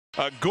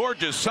A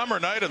gorgeous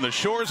summer night on the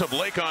shores of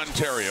Lake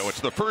Ontario.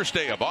 It's the first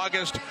day of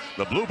August.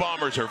 The Blue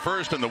Bombers are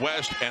first in the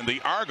West, and the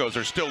Argos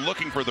are still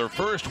looking for their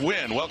first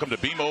win. Welcome to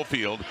BMO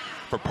Field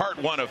for part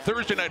one of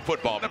Thursday Night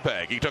Football.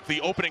 Winnipeg, he took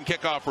the opening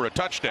kickoff for a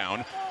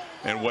touchdown,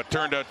 and what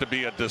turned out to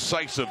be a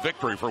decisive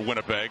victory for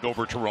Winnipeg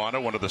over Toronto,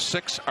 one of the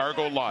 6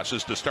 Argo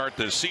losses to start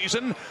this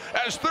season.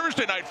 As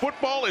Thursday Night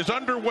Football is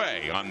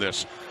underway on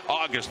this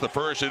August the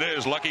 1st, it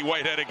is Lucky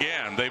Whitehead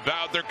again. They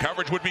vowed their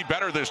coverage would be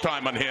better this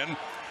time on him.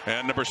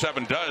 And number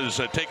 7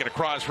 does take it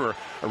across for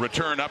a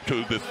return up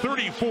to the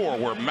 34,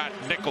 where Matt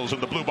Nichols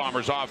and the Blue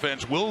Bombers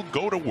offense will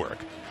go to work.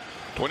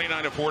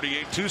 29 of 48,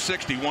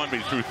 261, but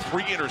he threw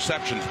 3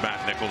 interceptions,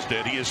 Matt Nichols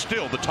did. He is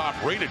still the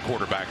top-rated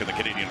quarterback in the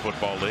Canadian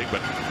Football League,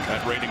 but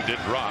that rating did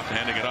drop.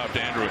 Handing it off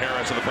to Andrew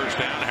Harris on the first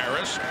down.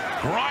 Harris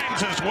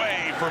grinds his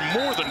way for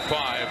more than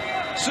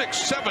 5, 6,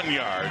 7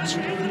 yards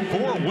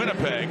for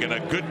Winnipeg, and a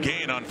good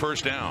gain on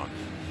first down.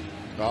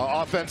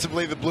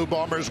 Offensively, the Blue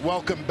Bombers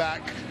welcome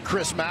back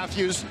Chris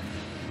Matthews.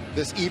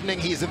 This evening,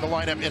 he's in the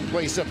lineup in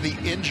place of the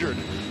injured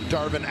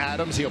Darvin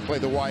Adams. He'll play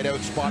the wideout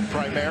spot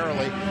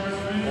primarily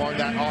along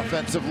that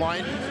offensive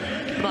line.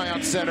 Keep an eye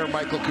on center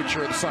Michael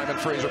Couture, the Simon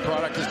Fraser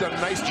product. He's done a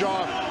nice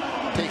job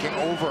taking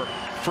over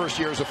first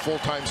year as a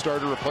full-time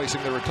starter,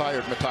 replacing the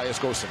retired Matthias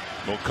Gosen.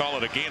 We'll call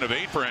it a gain of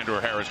 8 for Andrew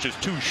Harris,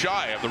 just 2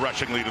 shy of the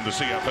rushing lead in the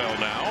CFL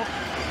now.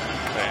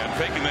 And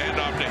faking the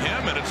handoff to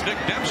him, and it's Nick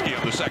Dembski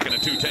on the 2nd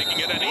and 2 taking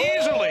it, and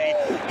easily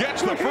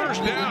gets the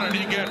first down, and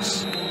he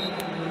gets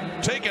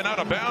taken out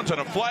of bounds,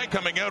 and a flag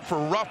coming out for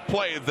rough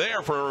play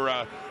there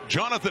for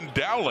Jonathan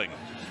Dowling.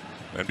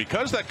 And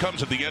because that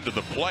comes at the end of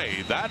the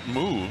play, that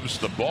moves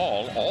the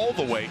ball all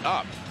the way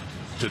up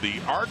to the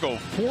Argo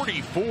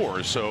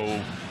 44.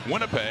 So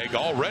Winnipeg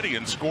already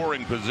in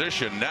scoring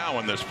position now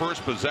in this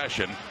first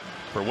possession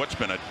for what's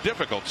been a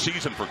difficult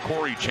season for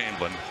Corey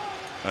Chamberlain.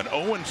 An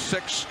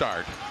 0-6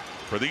 start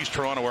for these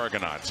Toronto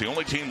Argonauts, the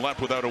only team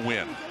left without a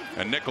win.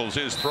 And Nichols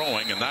is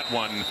throwing, and that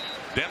one,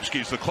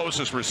 Dembski's the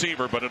closest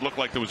receiver, but it looked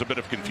like there was a bit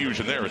of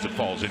confusion there as it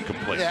falls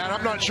incomplete. Yeah, and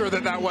I'm not sure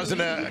that that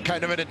wasn't a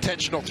kind of an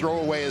intentional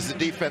throwaway, as the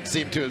defense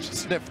seemed to have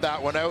sniffed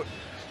that one out.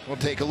 We'll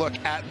take a look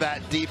at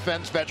that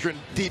defense. Veteran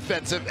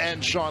defensive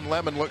end Sean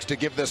Lemon looks to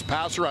give this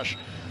pass rush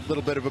a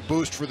little bit of a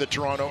boost for the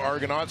Toronto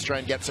Argonauts, try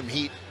and get some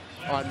heat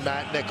on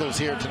Matt Nichols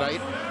here tonight.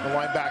 The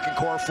linebacking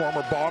core,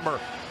 former Bomber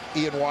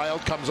Ian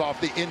Wild comes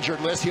off the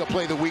injured list. He'll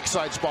play the weak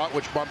side spot,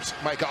 which bumps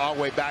Micah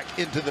Awe back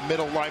into the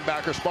middle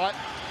linebacker spot.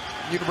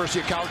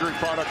 University of Calgary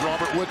product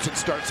Robert Woodson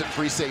starts at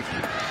free safety.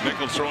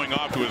 Nichols throwing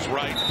off to his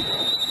right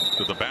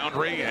to the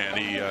boundary, and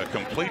he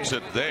completes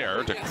it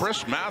there to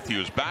Chris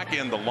Matthews back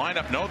in the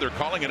lineup. No, they're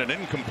calling it an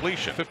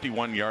incompletion.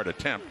 51-yard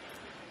attempt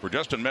for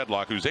Justin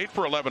Medlock, who's 8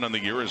 for 11 on the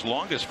year, his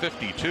longest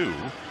 52.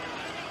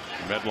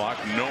 Medlock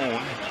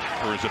known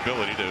for his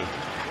ability to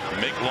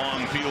make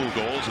long field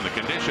goals, and the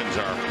conditions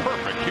are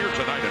perfect here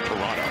tonight in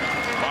Toronto.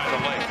 By the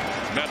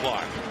leg,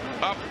 Medlock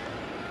up,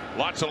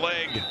 lots of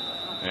leg,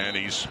 and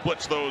he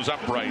splits those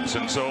uprights.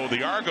 And so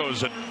the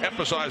Argos had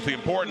emphasized the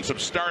importance of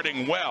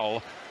starting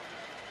well.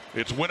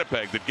 It's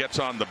Winnipeg that gets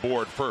on the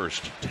board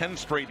first. 10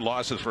 straight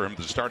losses for him,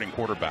 the starting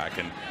quarterback,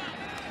 and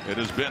it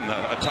has been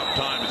a tough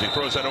time as he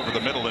throws that over the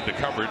middle into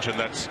coverage, and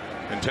that's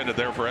intended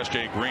there for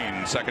S.J. Green,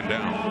 2nd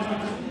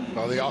down.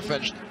 Well, the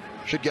offense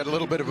should get a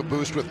little bit of a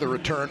boost with the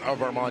return of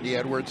Armandi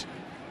Edwards.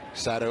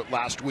 Sat out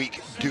last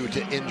week due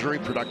to injury.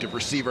 Productive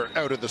receiver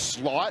out of the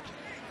slot.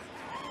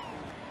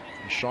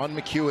 And Sean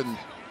McEwen,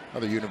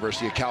 another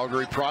University of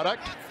Calgary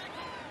product,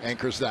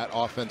 anchors that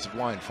offensive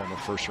line, from a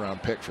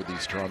first-round pick for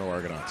these Toronto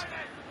Argonauts.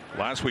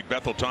 Last week,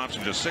 Bethel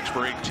Thompson just 6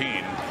 for 18.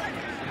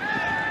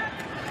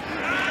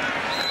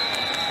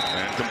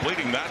 And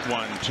completing that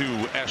one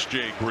to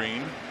S.J.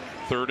 Green.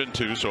 3rd and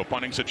 2, so a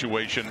punting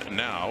situation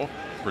now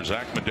for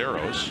Zach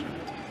Medeiros.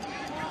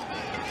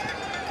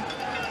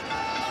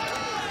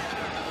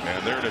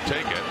 And there to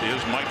take it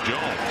is Mike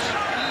Jones,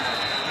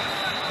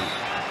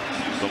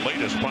 the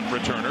latest punt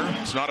returner.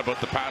 It's not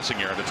about the passing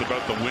yard, it's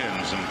about the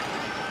wins,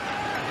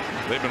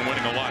 and they've been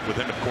winning a lot with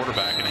him at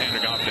quarterback and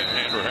handing off to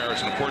Andrew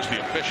Harris, and of course the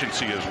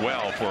efficiency as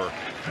well for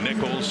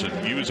Nichols,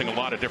 and using a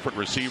lot of different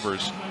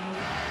receivers.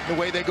 The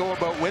way they go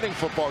about winning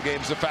football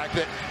games, the fact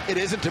that it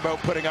isn't about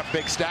putting up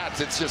big stats,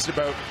 it's just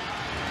about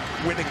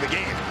winning the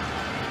game.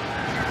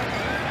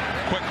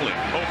 Quickly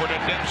over to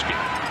Dembski.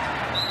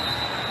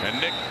 And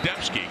Nick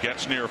Dembski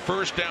gets near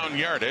first down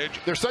yardage.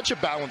 They're such a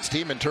balanced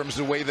team in terms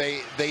of the way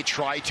they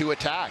try to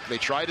attack. They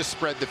try to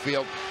spread the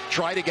field,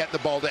 try to get the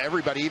ball to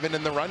everybody, even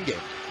in the run game.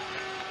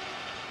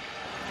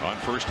 On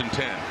 1st and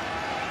 10.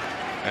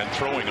 And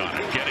throwing on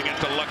it, getting it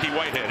to Lucky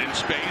Whitehead in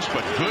space,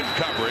 but good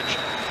coverage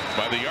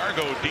by the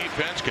Argo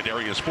defense.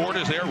 Kadarius Ford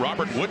is there,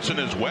 Robert Woodson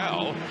as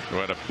well, who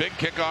had a big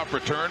kickoff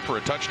return for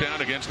a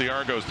touchdown against the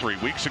Argos 3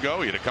 weeks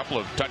ago. He had a couple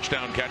of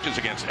touchdown catches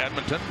against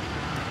Edmonton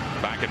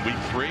back in week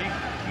 3.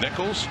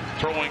 Nichols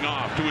throwing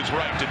off to his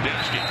right to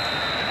Dembski,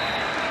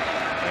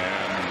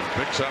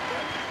 and picks up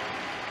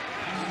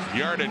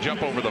yardage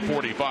up over the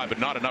 45, but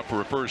not enough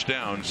for a first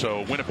down.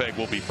 So Winnipeg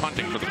will be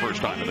punting for the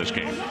first time in this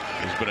game.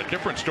 It's been a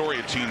different story,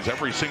 it seems,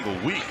 every single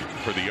week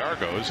for the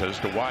Argos as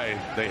to why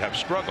they have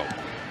struggled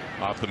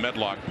off the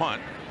Medlock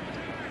punt.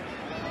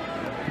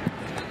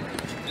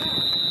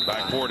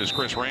 Back forward is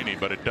Chris Rainey,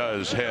 but it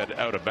does head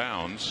out of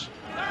bounds.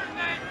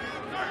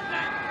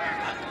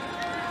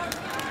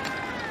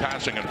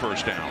 Passing and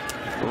first down.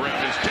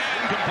 Around his 10,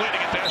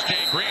 completing it to S.J.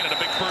 Green, and a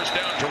big first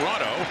down,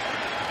 Toronto.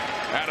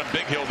 Adam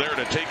Bighill there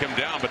to take him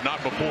down, but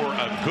not before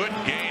a good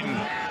gain.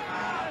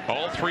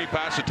 All 3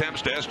 pass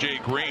attempts to S.J.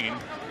 Green.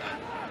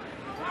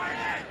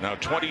 Now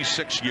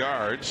 26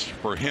 yards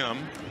for him.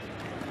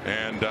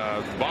 And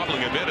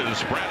bobbling a bit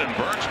is Brandon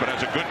Burks, but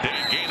has a good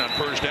gain on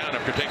first down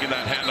after taking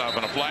that handoff,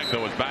 and a flag,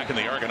 though, is back in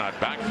the Argonaut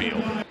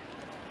backfield.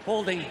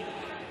 Holding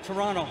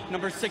Toronto,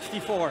 number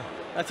 64.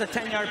 That's a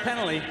 10-yard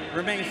penalty.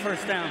 Remains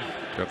first down.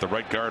 Got the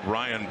right guard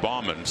Ryan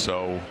Bauman,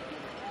 so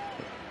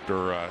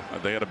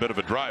they had a bit of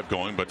a drive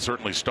going, but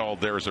certainly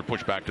stalled there as they're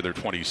pushed back to their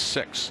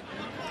 26.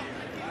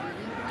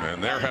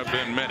 And there have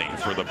been many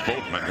for the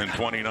Boatmen in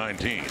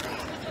 2019.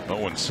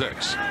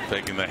 0-6,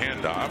 taking the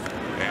handoff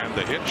and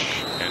the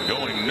hitch and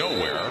going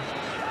nowhere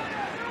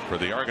for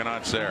the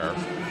Argonauts there.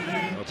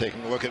 Well,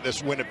 taking a look at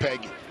this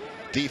Winnipeg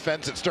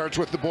defense, it starts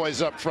with the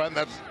boys up front.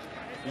 That's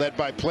led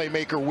by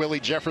playmaker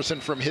Willie Jefferson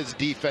from his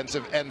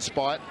defensive end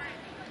spot,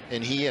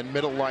 and he and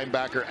middle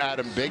linebacker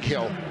Adam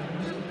Bighill.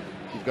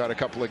 You've got a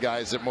couple of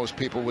guys that most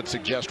people would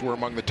suggest were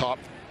among the top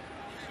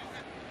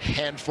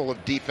handful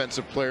of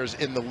defensive players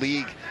in the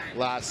league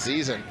last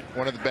season.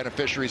 One of the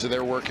beneficiaries of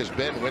their work has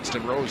been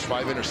Winston Rose,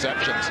 5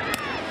 interceptions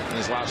in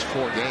his last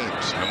 4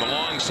 games. And the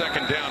long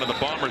second down, and the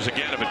Bombers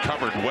again have it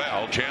covered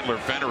well. Chandler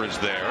Fenner is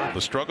there.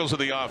 The struggles of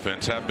the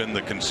offense have been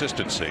the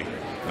consistency.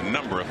 A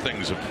number of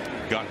things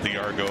have got the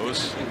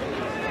Argos.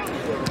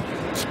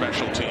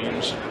 Special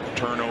teams,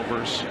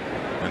 turnovers,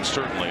 and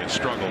certainly a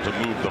struggle to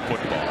move the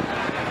football.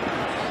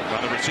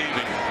 On the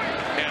receiving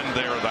end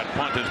there, that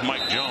punt is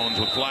Mike Jones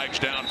with flags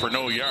down for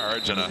no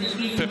yards and a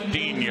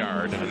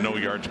 15-yard no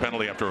yards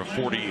penalty after a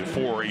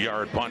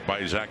 44-yard punt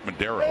by Zach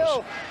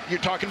Medeiros. You're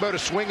talking about a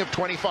swing of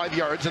 25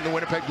 yards, and the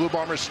Winnipeg Blue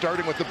Bombers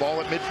starting with the ball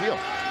at midfield.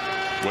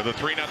 With a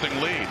 3-0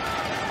 lead.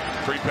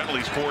 3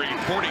 penalties, 40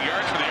 yards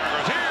for the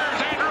Argos.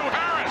 Here's Andrew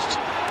Harris.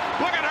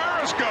 Look at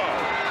Harris go.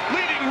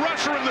 Leading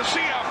rusher in the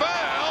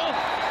CFL.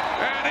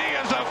 And he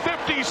has a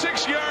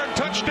 56-yard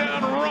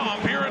touchdown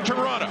romp here in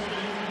Toronto.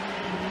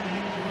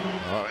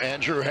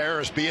 Andrew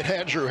Harris being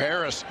Andrew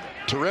Harris.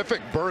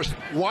 Terrific burst.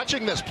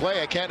 Watching this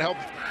play, I can't help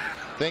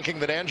thinking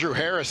that Andrew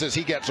Harris, as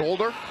he gets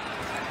older,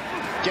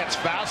 gets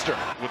faster.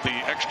 With the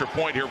extra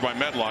point here by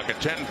Medlock, a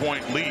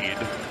 10-point lead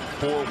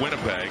for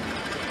Winnipeg.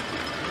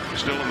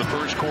 Still in the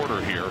first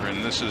quarter here,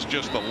 and this is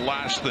just the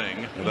last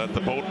thing that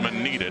the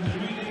Boatmen needed,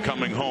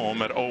 coming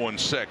home at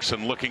 0-6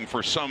 and looking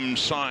for some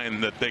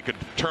sign that they could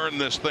turn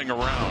this thing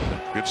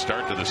around. Good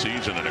start to the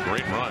season and a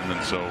great run,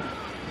 and so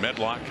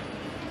Medlock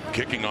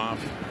kicking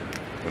off.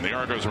 When the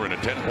Argos were in a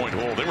 10-point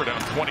hole, they were down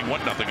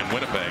 21-0 in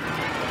Winnipeg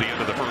at the end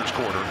of the first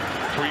quarter.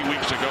 3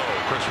 weeks ago,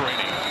 Chris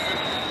Rainey,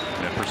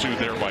 and pursued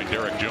there by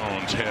Derek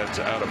Jones, heads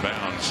out of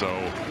bounds. So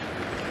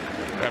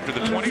after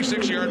the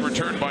 26-yard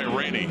return by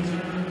Rainey,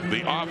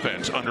 the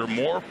offense under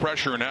more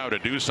pressure now to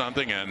do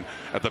something and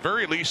at the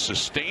very least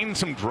sustain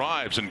some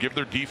drives and give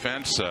their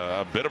defense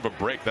a bit of a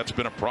break. That's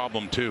been a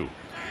problem too.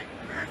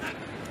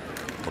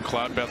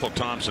 McLeod Bethel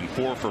Thompson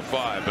 4 for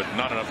 5, but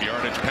not enough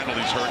yardage.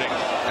 Penalties hurting,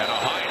 and a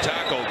high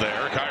tackle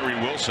there. Kyrie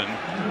Wilson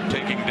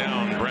taking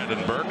down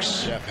Brandon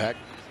Burks. Jeff Heck,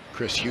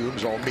 Chris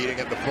Humes all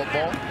meeting at the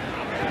football.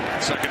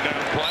 Second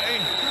down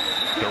play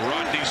to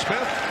Rodney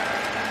Smith,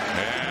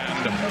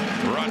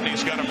 and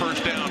Rodney's got a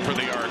first down for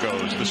the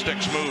Argos. The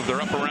sticks move.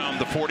 They're up around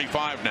the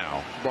 45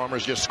 now.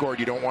 Bombers just scored.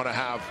 You don't want to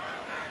have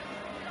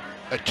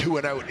a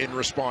 2-and-out in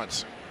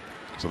response.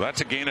 So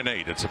that's a gain of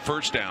 8. It's a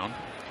first down.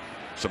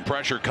 Some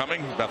pressure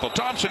coming. Bethel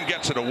Thompson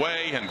gets it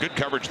away, and good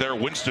coverage there.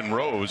 Winston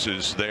Rose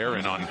is there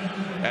and on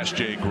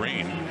S.J.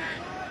 Green.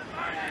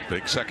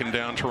 Big second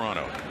down,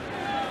 Toronto.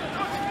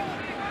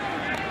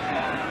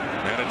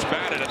 And it's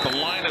batted at the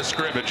line of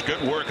scrimmage.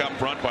 Good work up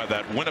front by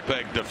that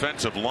Winnipeg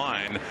defensive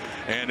line.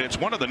 And it's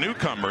one of the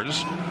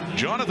newcomers,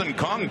 Jonathan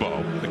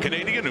Kongbo, the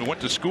Canadian who went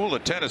to school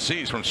at Tennessee.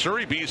 He's from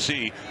Surrey,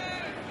 BC.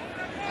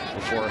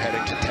 Before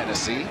heading to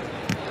Tennessee.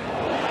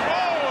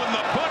 Oh, and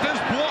the punt is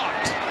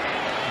blocked.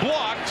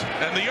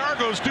 And the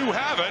Argos do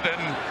have it,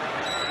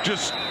 and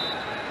just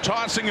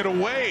tossing it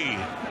away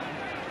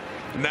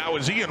now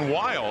is Ian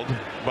Wild,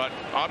 but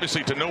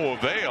obviously to no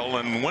avail.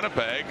 And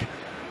Winnipeg,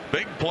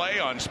 big play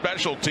on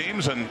special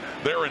teams, and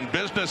they're in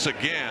business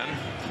again.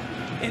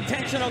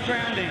 Intentional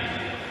grounding.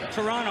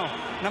 Toronto,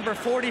 number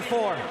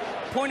 44.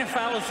 Point of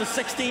foul is the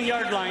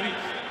 16-yard line.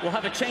 We'll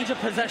have a change of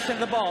possession of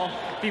the ball.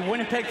 Be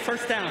Winnipeg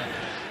first down.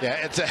 Yeah,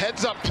 it's a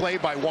heads-up play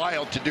by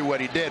Wild to do what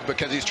he did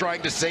because he's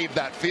trying to save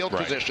that field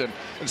position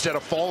instead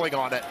of falling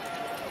on it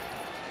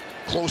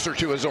closer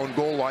to his own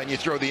goal line. You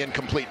throw the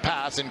incomplete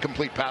pass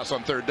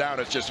on third down.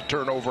 It's just a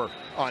turnover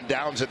on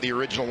downs at the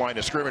original line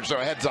of scrimmage. So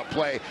a heads-up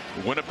play.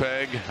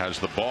 Winnipeg has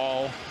the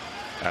ball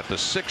at the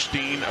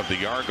 16 of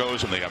the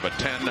Argos, and they have a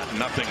 10-0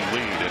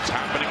 lead. It's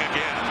happening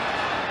again.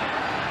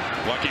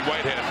 Lucky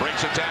Whitehead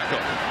breaks a tackle.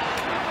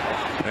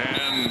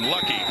 And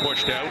Lucky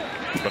pushed out,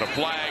 but a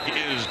flag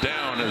is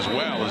down as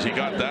well as he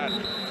got that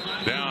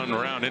down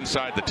around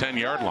inside the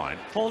 10-yard line.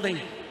 Holding.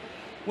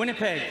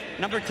 Winnipeg,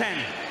 number 10.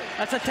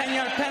 That's a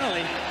 10-yard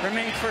penalty.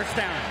 Remains first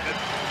down.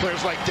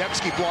 Players like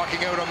Dembski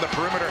blocking out on the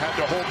perimeter had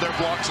to hold their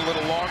blocks a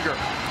little longer.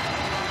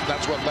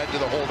 That's what led to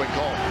the holding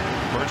call.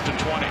 First and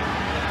 20.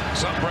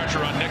 Some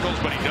pressure on Nichols,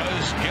 but he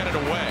does get it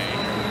away.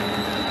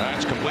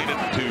 That's completed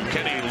to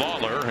Kenny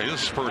Lawler,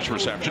 his first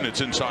reception.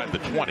 It's inside the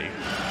 20.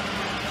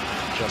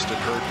 Justin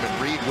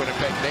Herdman-Reed,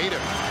 Winnipeg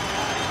native,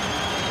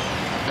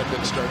 had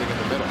been starting in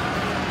the middle.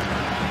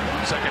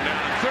 Second down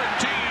and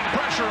 13.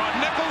 Pressure on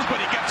Nichols,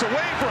 but he gets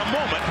away for a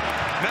moment.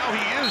 Now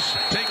he is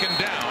taken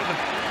down.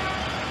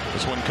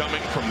 This one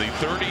coming from the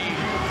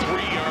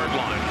 33-yard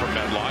line for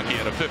Medlock. He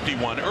had a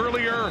 51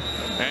 earlier,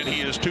 and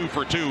he is 2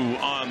 for 2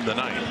 on the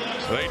night.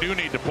 They do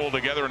need to pull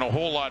together and a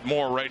whole lot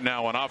more right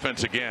now on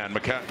offense again.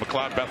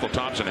 McLeod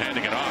Bethel-Thompson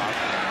handing it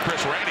off.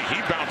 Chris Randy,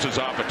 he bounces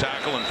off a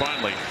tackle and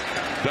finally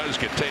does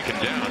get taken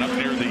down up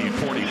near the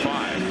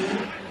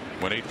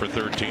 45. Went 8 for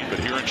 13, but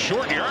here in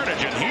short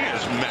yardage, and he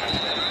is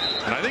met.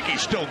 And I think he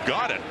still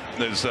got it,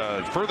 his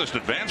furthest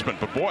advancement.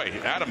 But boy,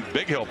 Adam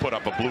Bighill put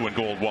up a blue and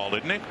gold wall,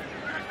 didn't he?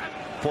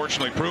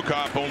 Fortunately,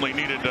 Prukop only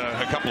needed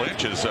a couple of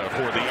inches for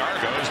the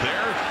Argos.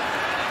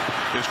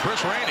 There is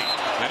Chris Randy,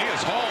 and he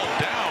is hauled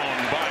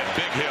down by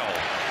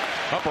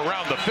Bighill up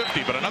around the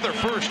 50. But another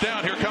first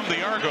down. Here come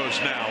the Argos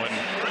now.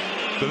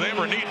 And do they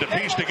ever need to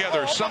piece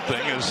together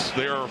something as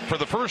they're, for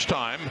the first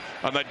time,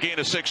 on that gain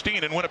of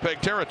 16 in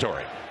Winnipeg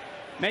territory?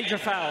 Major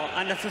foul,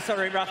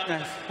 unnecessary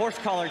roughness, horse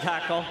collar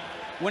tackle.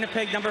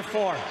 Winnipeg number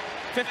 4.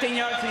 15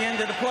 yards to the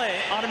end of the play,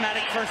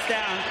 automatic first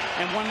down,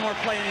 and one more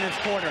play in this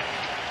quarter.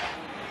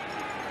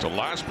 The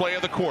last play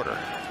of the quarter.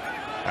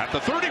 At the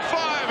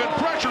 35, and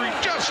pressure, he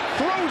just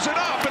throws it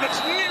up, and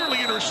it's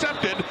nearly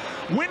intercepted.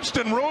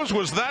 Winston Rose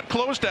was that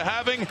close to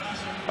having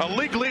a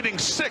league-leading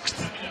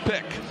 6th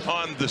pick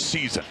on the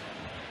season.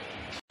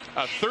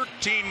 A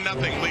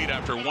 13-0 lead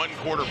after one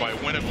quarter by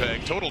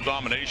Winnipeg. Total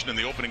domination in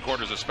the opening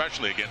quarters,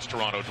 especially against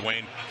Toronto.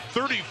 Dwayne,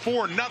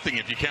 34-0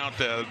 if you count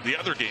the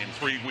other game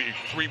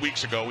 3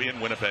 weeks ago in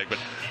Winnipeg. But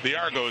the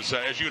Argos,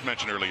 as you had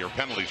mentioned earlier,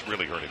 penalties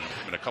really hurting them.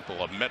 And a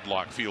couple of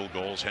Medlock field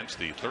goals, hence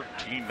the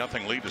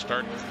 13-0 lead to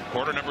start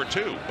quarter number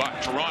 2.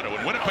 But Toronto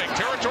in Winnipeg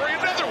territory,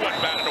 another one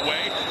batted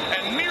away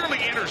and nearly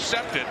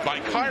intercepted by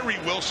Kyrie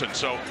Wilson.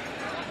 So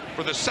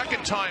for the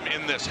second time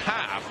in this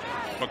half,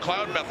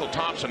 McLeod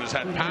Bethel-Thompson has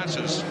had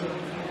passes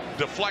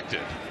deflected.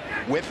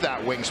 With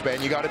that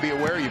wingspan, you got to be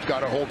aware you've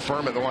got to hold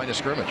firm at the line of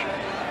scrimmage.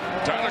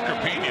 Tyler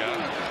Carpina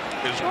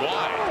is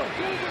wide.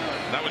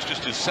 That was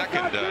just his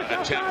second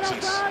attempt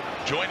since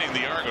joining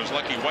the Argos.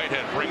 Lucky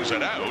Whitehead brings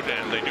it out,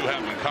 and they do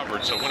have him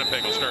covered, so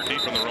Winnipeg will start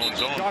deep in their own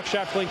zone. Jock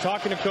Sheffling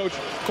talking to Coach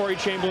Corey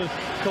Chamberlain.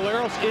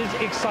 Caleros is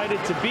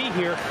excited to be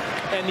here,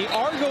 and the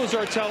Argos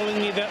are telling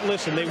me that,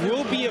 listen, they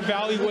will be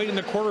evaluating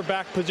the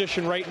quarterback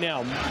position right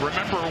now.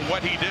 Remember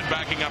what he did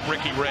backing up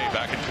Ricky Ray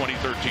back in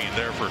 2013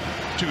 there for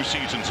 2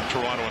 seasons in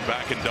Toronto and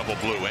back in double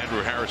blue.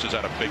 Andrew Harris has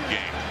had a big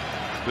game.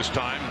 This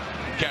time,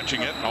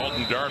 catching it,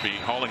 Alden Darby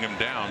hauling him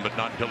down, but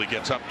not until he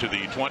gets up to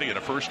the 20 and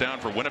a first down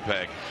for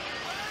Winnipeg.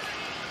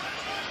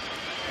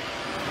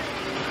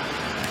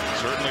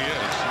 Certainly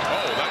is.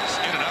 Oh, that's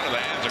in and out of the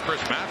hands of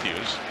Chris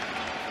Matthews.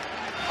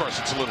 Of course,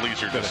 it's a little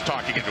easier just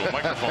talking into a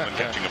microphone than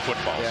catching a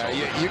football. Yeah,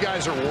 so. you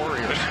guys are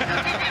warriors.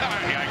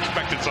 I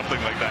expected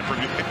something like that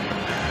from you.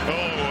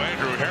 Oh,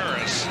 Andrew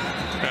Harris,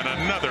 and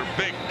another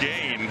big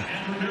gain.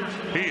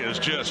 He is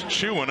just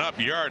chewing up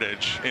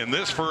yardage in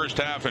this first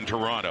half in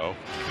Toronto.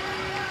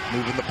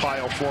 Moving the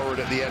pile forward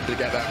at the end to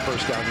get that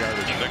first down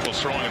yardage.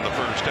 Nichols throwing in the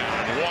first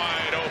down,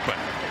 wide open.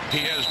 He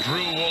has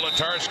Drew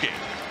Wolotarski,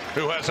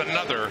 who has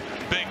another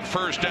big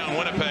first down.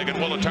 Winnipeg, and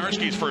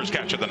Wolotarski's first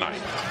catch of the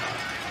night.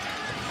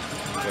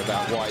 With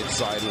that wide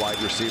side wide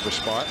receiver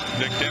spot.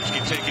 Nick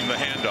Dembski taking the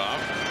handoff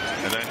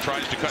and then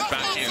tries to cut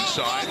back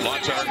inside.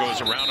 Lotzar goes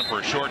around him for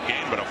a short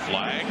gain, but a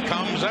flag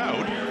comes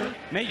out.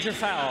 Major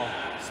foul,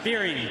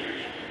 steering.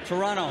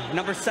 Toronto,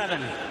 number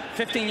 7.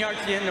 15 yards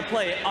to the end of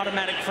play,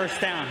 automatic first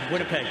down,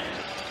 Winnipeg.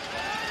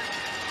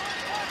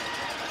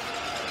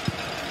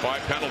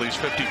 5 penalties,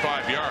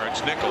 55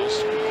 yards. Nichols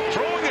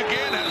throwing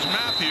again has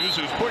Matthews,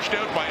 who's pushed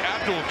out by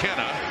Abdul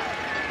Kenna,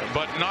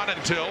 but not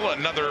until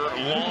another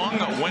long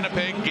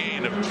Winnipeg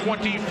gain of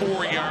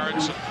 24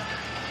 yards.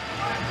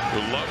 Who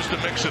loves to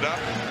mix it up,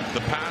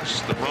 the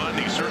pass, the run.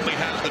 He certainly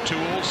has the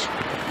tools,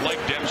 like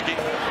Dembski.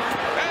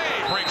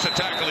 Hey, breaks a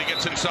tackle. He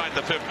gets inside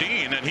the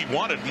 15, and he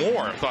wanted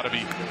more. Thought if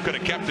he could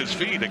have kept his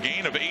feet, a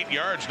gain of 8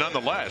 yards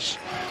nonetheless.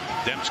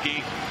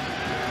 Dembski,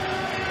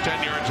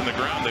 10 yards in the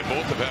ground. They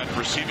both have had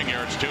receiving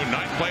yards too.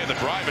 9th play of the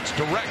drive. It's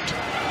direct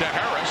to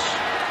Harris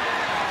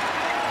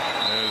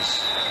as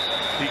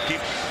he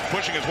keeps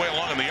pushing his way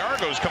along, and the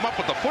Argos come up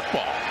with the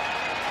football.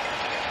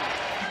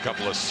 A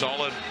couple of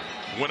solid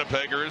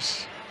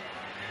Winnipeggers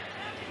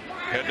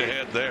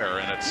head-to-head there,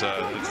 and it's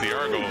the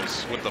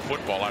Argos with the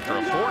football after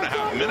a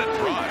 4.5-minute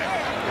drive.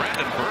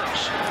 Brandon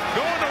Burks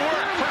going to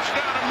work. First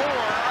down and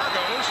more.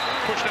 Argos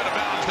pushed out of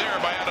bounds there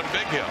by Adam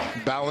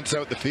Bighill. Balance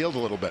out the field a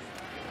little bit.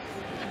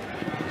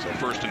 So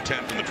 1st and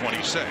 10 from the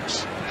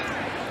 26.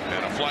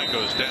 And a flag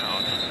goes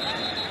down.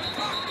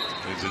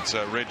 It's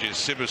Regis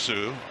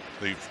Sibisu,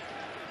 the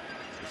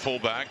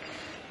fullback.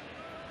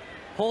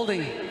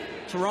 Holding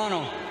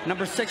Toronto,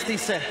 number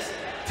 66.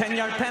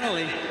 10-yard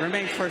penalty,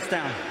 remains first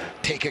down.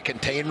 Take a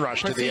contain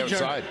rush to the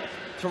outside.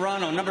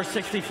 Toronto, number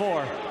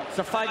 64. It's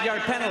a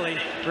 5-yard penalty,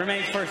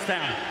 remains first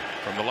down.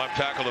 From the left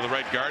tackle to the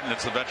right guard, and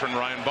it's the veteran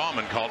Ryan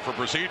Bauman called for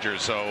procedure.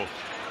 So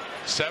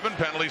 7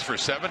 penalties for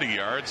 70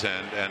 yards,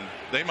 and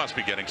they must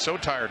be getting so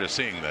tired of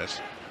seeing this.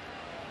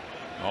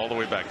 All the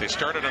way back. They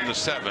started on the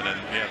 7, and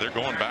yeah, they're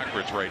going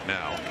backwards right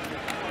now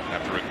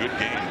after a good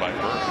game by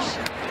Burks.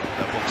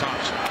 Bethel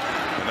Thompson,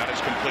 and that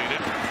is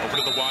completed over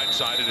to the wide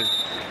side. It is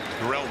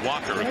Darrell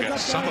Walker who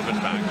gets some of it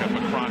back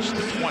up across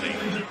the 20.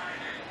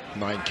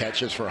 9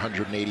 catches for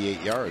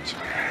 188 yards.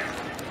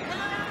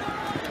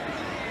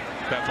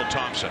 Bethel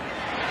Thompson,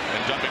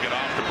 and dumping it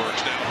off to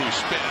Burks now, who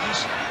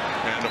spins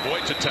and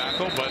avoids a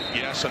tackle, but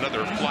yes,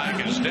 another flag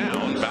is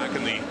down back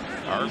in the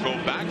Argo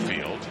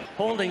backfield.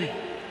 Holding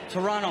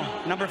Toronto,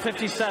 number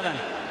 57.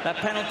 That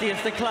penalty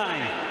is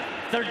declined.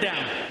 3rd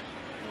down.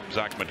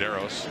 Zach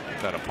Medeiros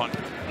had a punt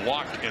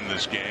blocked in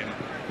this game.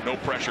 No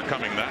pressure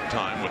coming that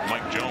time with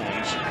Mike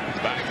Jones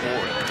back for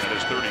it at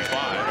his 35.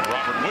 And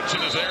Robert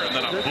Woodson is there, and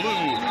then a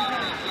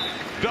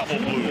double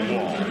blue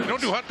wall. You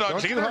don't do hot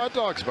dogs either? Don't do hot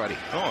dogs, buddy.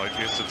 Oh, I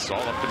guess it's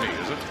all up to me,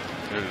 is it?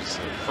 There's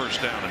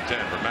 1st down and 10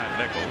 for Matt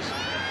Nichols.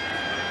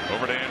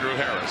 Over to Andrew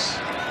Harris.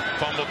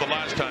 Fumbled the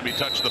last time he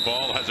touched the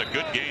ball. Has a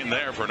good gain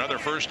there for another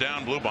 1st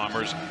down. Blue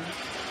Bombers,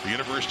 the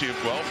University of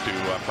Guelph, to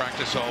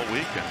practice all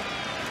week. And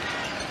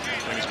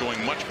things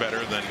going much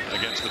better than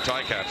against the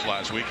Ticats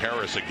last week.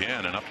 Harris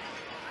again, and up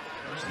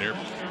near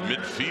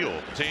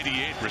midfield. It's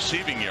 88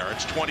 receiving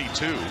yards,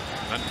 22.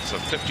 That's a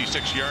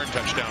 56-yard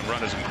touchdown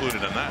run is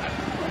included in that.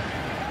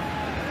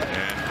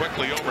 And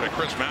quickly over to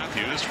Chris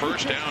Matthews.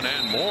 1st down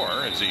and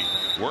more as he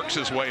works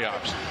his way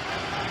up.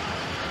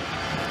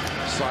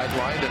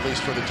 Sidelined, at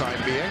least for the time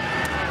being.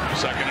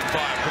 2nd and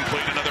 5,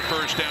 complete. Another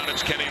 1st down.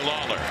 It's Kenny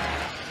Lawler.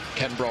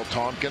 Kenbrell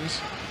Tompkins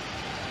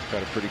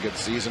had a pretty good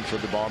season for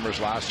the Bombers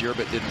last year,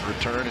 but didn't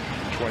return in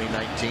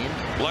 2019.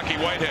 Lucky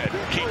Whitehead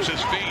keeps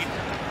his feet,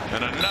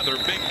 and another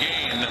big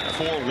gain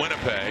for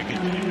Winnipeg.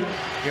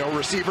 You know,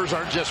 receivers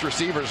aren't just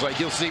receivers. Like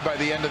you'll see by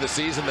the end of the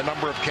season, the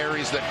number of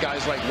carries that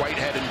guys like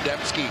Whitehead and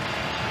Dembski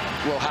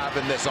will have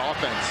in this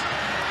offense.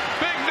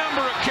 Big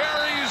number of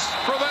carries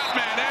for that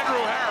man,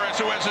 Andrew Harris,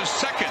 who has his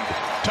 2nd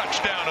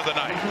touchdown of the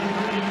night.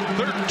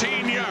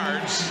 13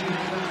 yards,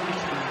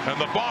 and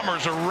the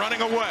Bombers are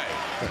running away.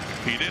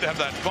 He did have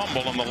that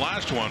fumble on the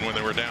last one when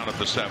they were down at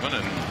the 7,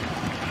 and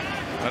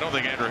I don't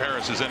think Andrew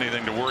Harris has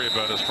anything to worry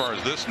about as far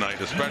as this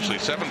night, especially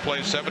 7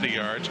 plays, 70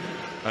 yards.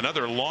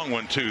 Another long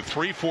one, too.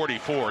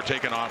 3:44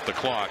 taken off the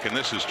clock, and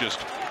this is just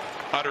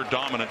utter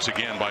dominance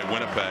again by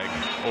Winnipeg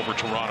over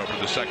Toronto for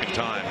the 2nd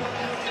time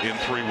in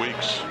 3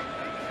 weeks.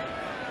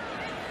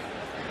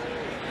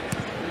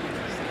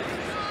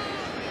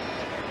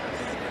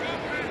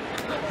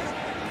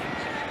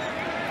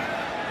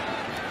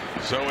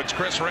 So it's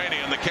Chris Rainey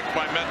on the kick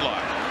by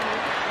Medlock.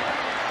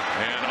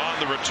 And on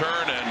the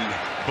return, and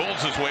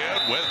bulls his way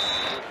out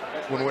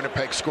with. When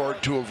Winnipeg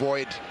scored to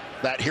avoid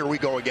that here we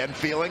go again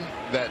feeling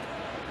that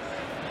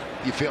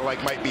you feel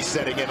like might be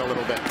setting in a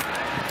little bit.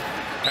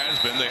 Has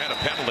been. They had a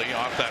penalty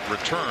off that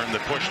return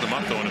that pushed them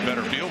up, though, in a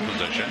better field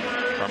position.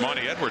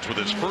 Armani Edwards with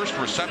his 1st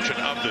reception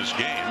of this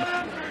game.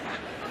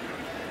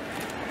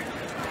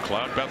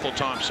 Cloud Bethel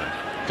Thompson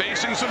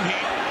facing some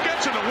heat,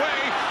 gets it away,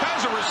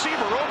 has a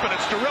receiver open.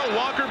 It's Darrell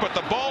Walker, but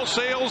the ball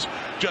sails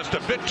just a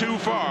bit too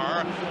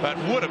far. That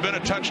would have been a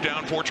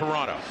touchdown for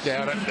Toronto.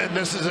 Yeah, and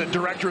this is a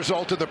direct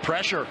result of the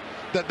pressure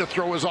that the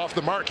throw is off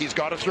the mark. He's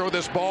got to throw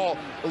this ball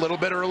a little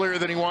bit earlier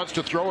than he wants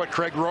to throw it.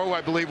 Craig Rowe,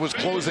 I believe, was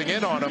closing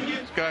in on him.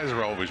 These guys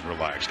are always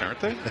relaxed, aren't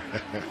they?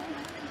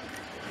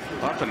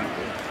 Often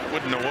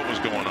wouldn't know what was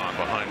going on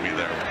behind me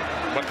there,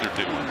 what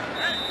they're doing.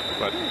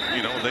 But,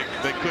 you know,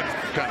 they could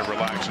kind of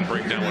relax and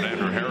break down what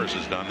Andrew Harris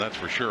has done, that's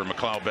for sure.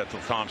 McLeod Bethel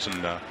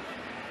Thompson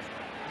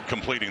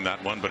completing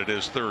that one, but it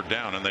is 3rd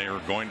down, and they are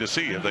going to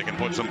see if they can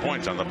put some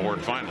points on the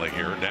board finally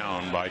here,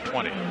 down by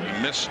 20.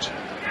 He missed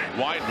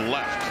wide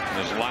left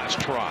in his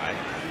last try,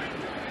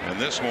 and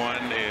this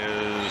one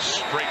is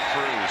straight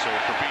through. So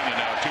Trapina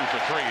now 2 for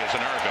 3 as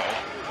an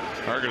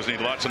Argo. Argos need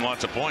lots and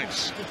lots of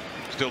points.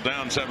 Still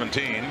down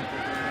 17.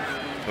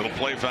 Little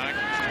play fake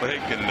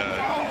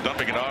and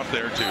dumping it off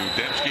there to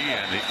Dembski,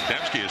 and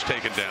Dembski is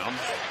taken down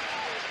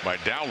by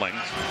Dowling.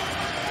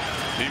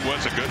 He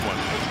was a good one.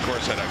 Of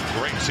course, had a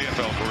great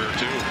CFL career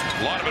too.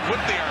 A lot of it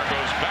with the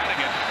Argos,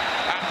 batting it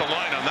at the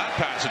line on that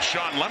pass. It's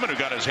Sean Lemon who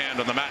got his hand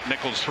on the Matt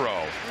Nichols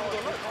throw.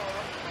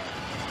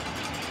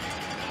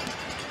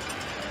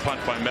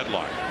 Punt by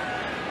Medlock.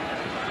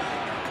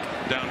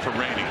 Down for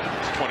Rainey.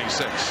 It's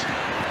 26.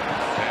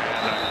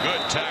 And a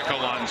good tackle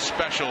on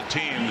special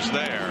teams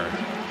there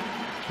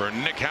for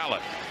Nick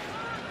Hallett.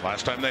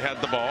 Last time they had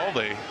the ball,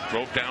 they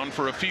drove down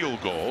for a field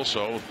goal,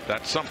 so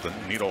that's something.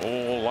 Need a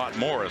whole lot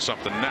more of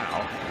something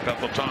now.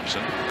 Bethel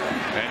Thompson,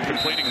 and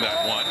completing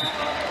that one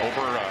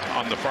over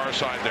on the far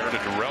side there to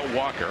Darrell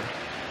Walker.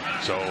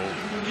 So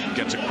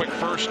gets a quick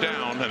first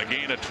down and a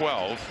gain of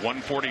 12.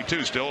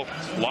 1:42, still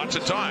lots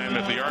of time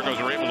if the Argos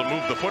are able to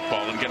move the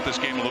football and get this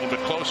game a little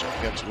bit closer.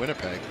 Against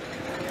Winnipeg.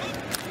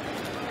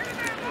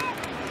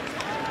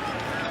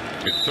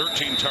 With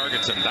 13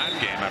 targets in that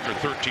game after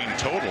 13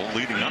 total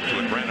leading up to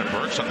it. Brandon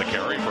Burks on the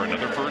carry for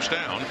another first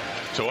down.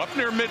 So up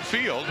near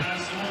midfield,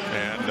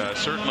 and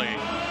certainly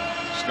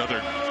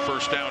another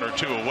first down or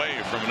two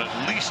away from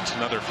at least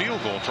another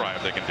field goal try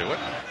if they can do it.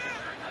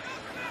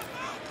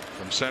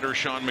 From center,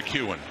 Sean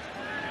McEwen.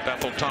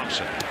 Bethel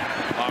Thompson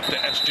off to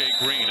S.J.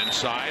 Green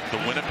inside the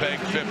Winnipeg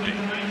 50.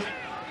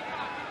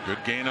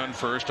 Good gain on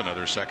first,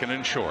 another second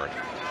and short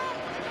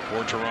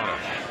for Toronto.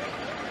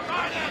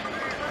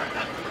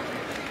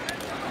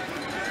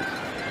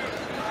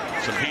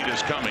 Some heat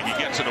is coming. He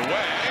gets it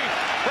away.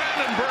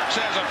 Brandon Burks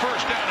has a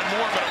first down and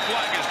more, but a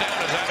flag is down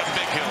as Adam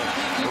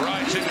Bighill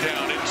rides him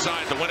down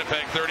inside the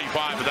Winnipeg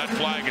 35, but that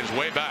flag is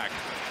way back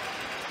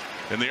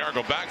in the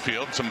Argo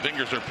backfield. Some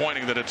fingers are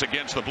pointing that it's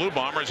against the Blue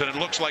Bombers, and it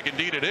looks like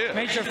indeed it is.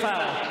 Major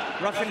foul,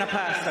 roughing the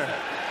passer.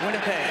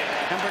 Winnipeg,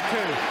 number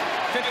 2.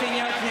 15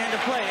 yards at the end of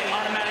play,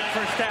 automatic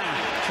first down.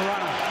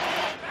 Toronto.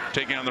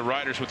 Taking on the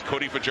Riders with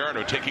Cody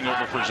Fajardo taking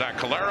over for Zach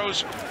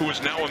Collaros, who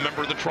is now a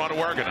member of the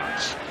Toronto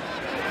Argonauts.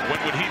 When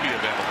would he be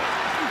available?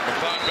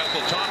 McLeod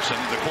Bethel Thompson,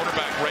 the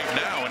quarterback right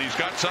now, and he's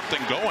got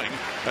something going.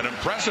 An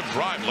impressive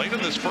drive late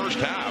in this first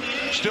half.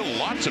 Still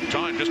lots of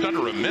time, just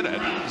under a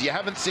minute. You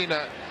haven't seen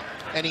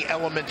any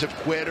element of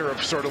quit or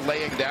of sort of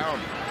laying down.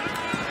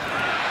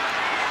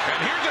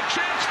 And here's a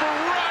chance for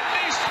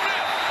Rodney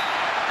Smith.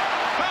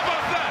 How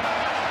about that?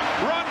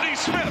 Rodney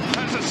Smith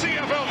has a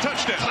CFL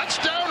touchdown.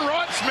 Touchdown,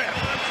 Rod Smith.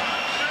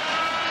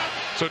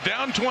 So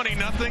down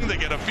 20-0, they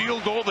get a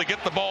field goal, they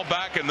get the ball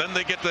back, and then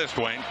they get this,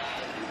 Dwayne.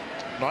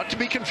 Not to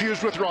be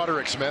confused with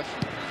Roderick Smith.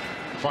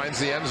 Finds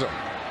the end zone.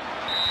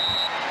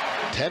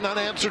 10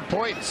 unanswered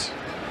points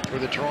for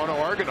the Toronto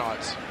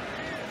Argonauts.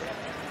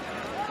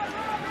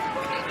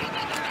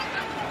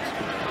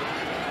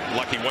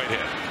 Lucky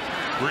Whitehead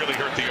really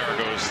hurt the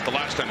Argos the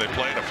last time they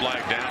played. A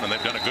flag down, and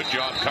they've done a good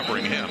job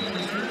covering him.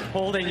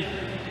 Holding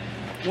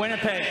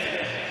Winnipeg,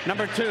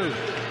 number 2.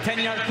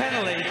 10-yard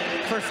penalty,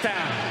 first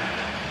down.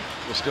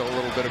 Still a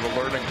little bit of a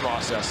learning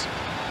process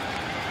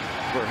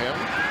for him.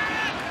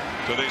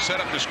 So they set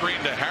up the screen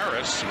to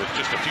Harris with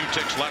just a few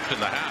ticks left in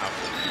the half.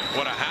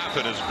 What a half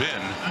it has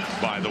been,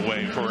 by the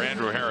way, for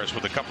Andrew Harris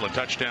with a couple of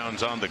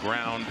touchdowns on the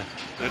ground.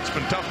 It's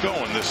been tough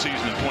going this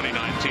season in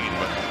 2019,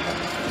 but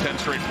 10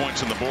 straight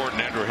points on the board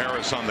and Andrew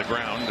Harris on the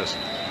ground, just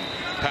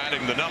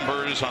padding the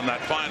numbers on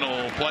that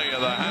final play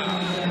of the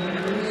half.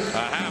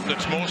 A half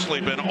that's mostly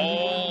been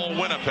all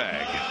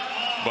Winnipeg,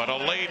 but a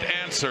late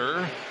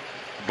answer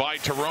by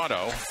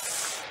Toronto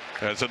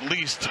has at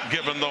least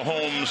given the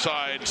home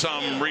side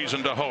some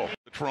reason to hope.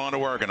 The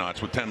Toronto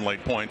Argonauts with 10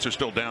 late points are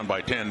still down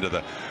by 10 to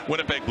the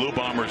Winnipeg Blue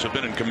Bombers. Have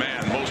been in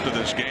command most of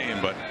this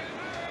game, but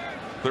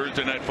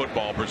Thursday Night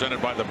Football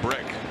presented by the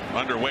Brick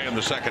underway in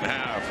the second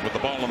half with the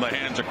ball in the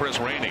hands of Chris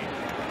Rainey.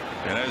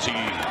 And as he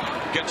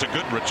gets a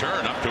good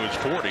return up to his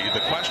 40,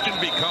 the question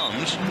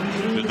becomes,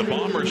 did the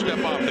Bombers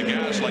step off the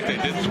gas like they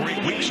did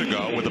 3 weeks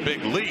ago with a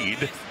big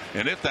lead?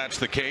 And if that's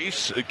the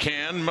case,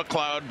 can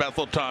McLeod,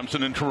 Bethel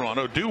Thompson, and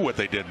Toronto do what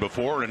they did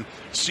before and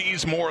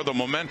seize more of the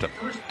momentum?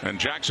 And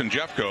Jackson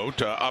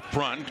Jeffcoat up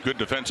front, good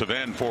defensive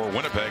end for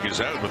Winnipeg,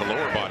 is out with a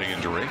lower body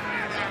injury.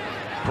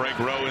 Craig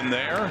Rowe in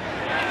there.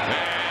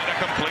 And a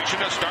completion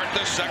to start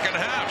the second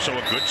half. So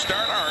a good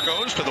start,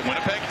 Argos, to the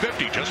Winnipeg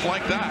 50, just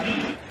like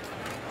that.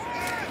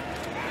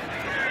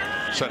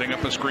 Setting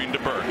up a screen to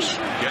Burks.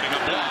 Getting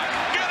a block.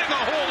 Getting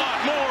a whole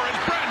lot more is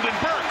Brandon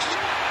Burks.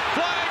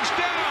 Flags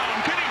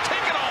down. Can he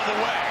take it all the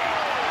way?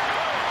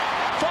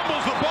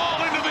 Fumbles the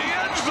ball into the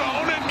end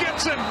zone and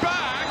gets it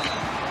back.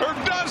 Or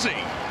does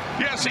he?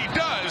 Yes, he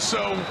does.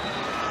 So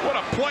what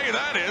a play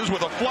that is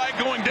with a flag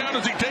going down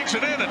as he takes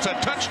it in. It's a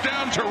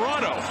touchdown,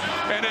 Toronto.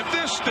 And if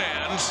this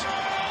stands,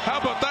 how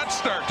about that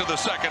start to the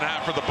second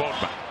half for the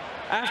Boatmen?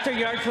 After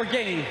yards were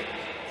gained,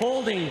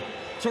 holding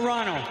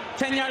Toronto.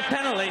 10-yard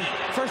penalty,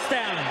 first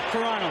down,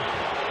 Toronto.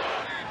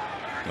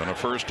 On a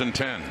 1st and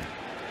 10.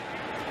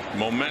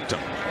 Momentum.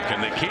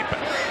 Can they keep it?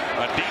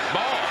 A deep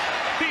ball.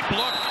 Deep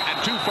look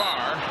and too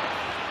far.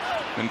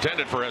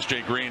 Intended for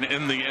S.J. Green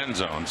in the end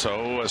zone.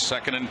 So a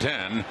 2nd and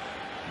 10.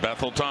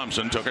 Bethel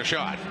Thompson took a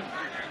shot.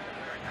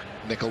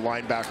 Nickel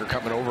linebacker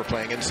coming over,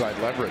 playing inside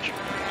leverage.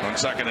 On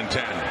 2nd and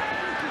 10.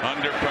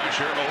 Under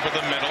pressure over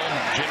the middle.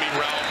 Jimmy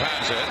Ralph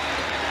has it.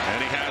 And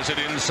he has it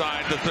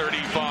inside the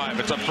 35.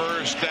 It's a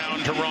first down,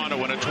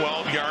 Toronto, and a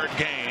 12-yard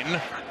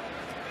gain.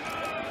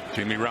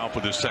 Jimmy Ralph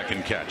with his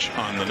 2nd catch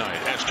on the night.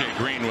 S.J.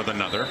 Green with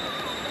another.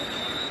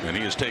 And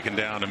he is taken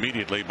down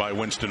immediately by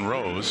Winston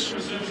Rose.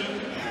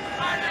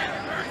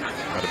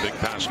 Got a big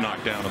pass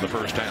knocked down in the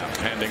first half.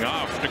 Handing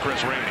off to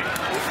Chris Rainey.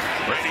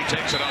 Rainey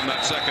takes it on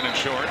that second and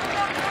short.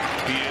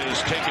 He is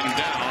taken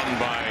down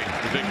by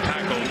the big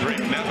tackle,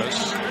 Drake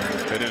Nevis.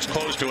 It is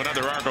close to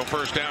another Argo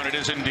first down. It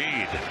is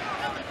indeed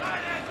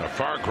a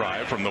far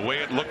cry from the way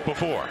it looked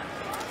before,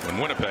 when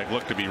Winnipeg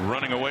looked to be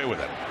running away with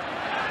it.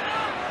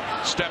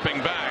 Stepping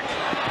back,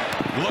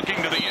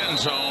 looking to the end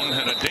zone,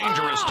 and a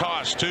dangerous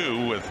toss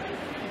too, with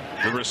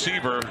the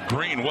receiver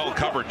Green well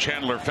covered.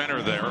 Chandler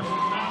Fenner there.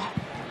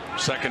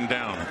 Second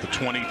down at the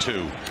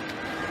 22.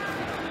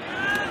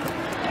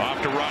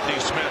 Off to Rodney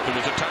Smith. There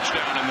was a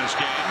touchdown in this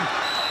game,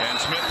 and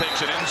Smith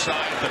takes it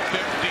inside the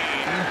 15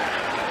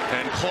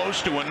 and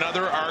close to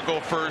another Argo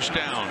first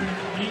down.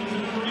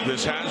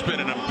 This has been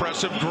an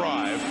impressive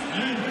drive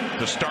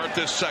to start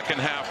this second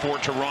half for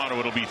Toronto.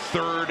 It'll be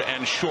third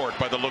and short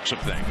by the looks of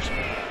things.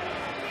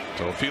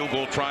 So a field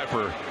goal try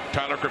for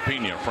Tyler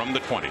Crapina from the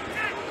 20.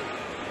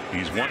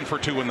 He's 1 for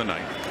 2 in the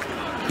night.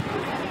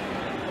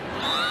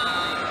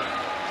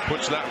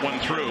 Puts that one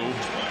through.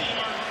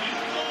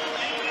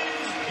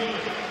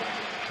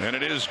 And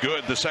it is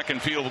good. The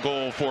second field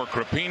goal for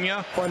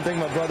Crapina. One thing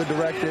my brother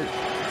directed.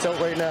 It's out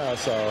right now,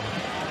 so.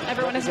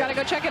 Everyone has got to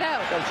go check it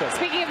out.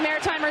 Speaking of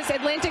Maritimers,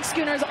 Atlantic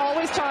Schooners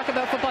always talk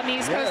about football on the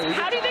East Coast.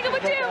 How do you think it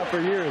would do? For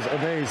years,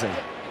 amazing.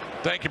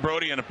 Thank you,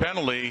 Brody. And a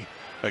penalty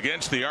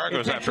against the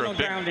Argos after a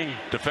big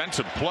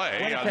defensive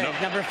play.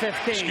 Winnipeg, number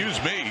 15.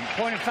 Excuse me.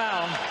 Point of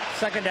foul,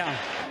 second down.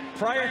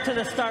 Prior to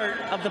the start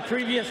of the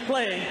previous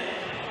play,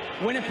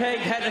 Winnipeg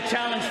had the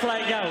challenge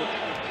flag out.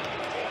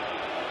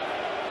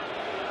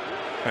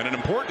 And an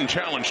important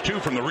challenge, too,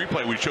 from the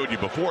replay we showed you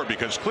before,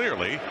 because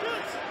clearly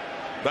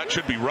that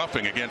should be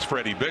roughing against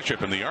Freddie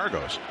Bishop and the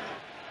Argos.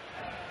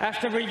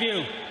 After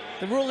review,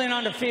 the ruling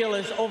on the field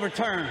is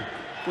overturned.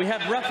 We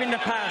have roughing the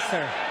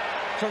passer.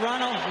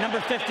 Toronto,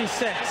 number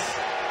 56.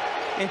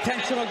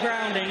 Intentional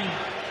grounding.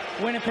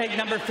 Winnipeg,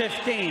 number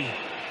 15.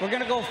 We're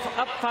going to go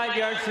up 5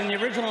 yards from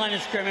the original line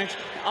of scrimmage.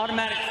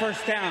 Automatic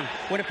first down.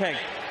 Winnipeg.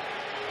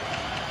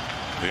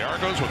 The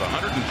Argos with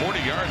 140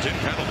 yards in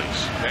penalties.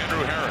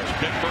 Andrew Harris,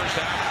 big first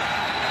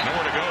half.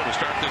 Nowhere to go to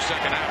start this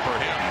second half for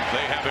him.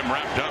 They have him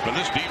wrapped up, and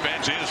this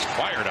defense is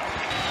fired up.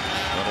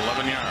 At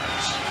 11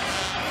 yards.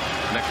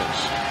 Nichols.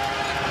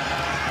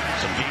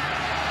 Some heat.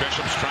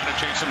 Bishop's trying to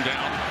chase him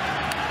down.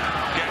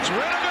 Gets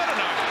rid of it,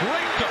 and a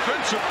great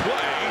defensive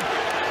play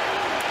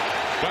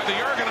by the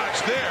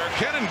Argonauts there.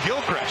 Kenan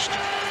Gilchrist.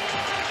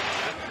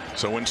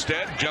 So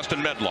instead,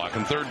 Justin Medlock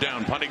on third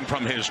down, punting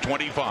from his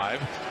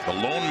 25. The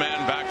lone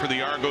man back for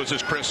the Argos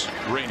is Chris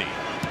Rainey,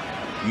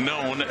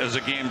 known as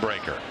a game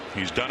breaker.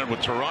 He's done it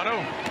with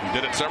Toronto. He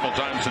did it several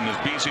times in his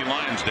BC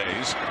Lions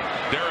days.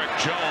 Derek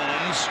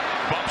Jones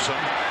bumps him,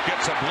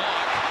 gets a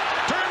block,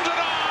 turns it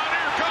on.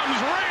 Here comes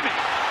Rainey.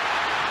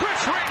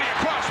 Chris Rainey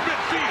across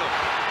midfield.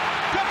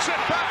 Ducks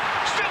it back.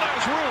 Still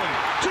has room.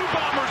 Two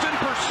Bombers in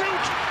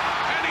pursuit.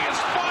 And he is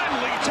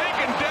finally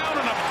taken down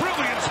in a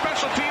brilliant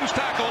special teams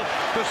tackle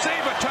to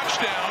save a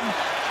touchdown.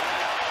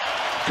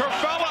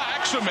 Kerfella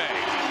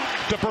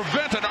Axame to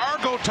prevent an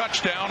Argo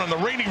touchdown on the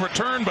Rainey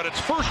return, but it's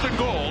first and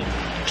goal,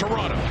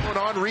 Toronto.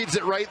 On reads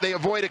it right. They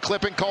avoid a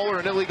clipping call or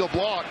an illegal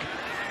block.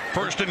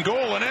 First and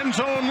goal, an end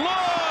zone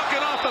look,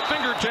 and off the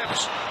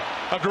fingertips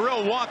of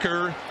Darrell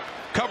Walker,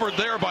 covered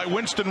there by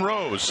Winston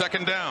Rose.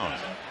 Second down.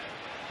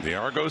 The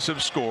Argos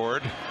have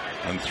scored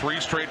on 3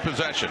 straight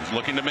possessions,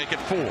 looking to make it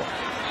 4.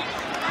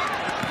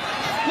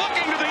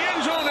 Looking to the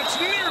end zone, it's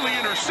nearly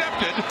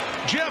intercepted.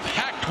 Jeff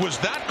Hecht was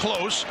that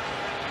close.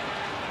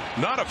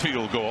 Not a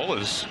field goal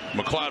as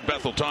McLeod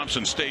Bethel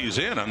Thompson stays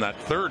in on that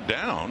third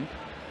down.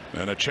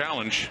 And a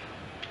challenge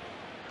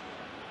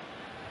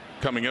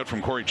coming out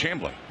from Corey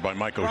Chamberlain by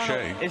Mike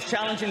O'Shea. Is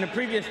challenging the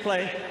previous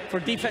play for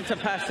defensive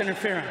pass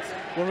interference.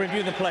 We'll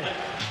review the play.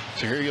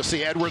 So here you'll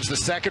see Edwards, the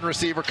second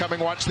receiver, coming.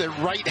 Watch the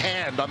right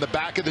hand on the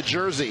back of the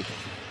jersey.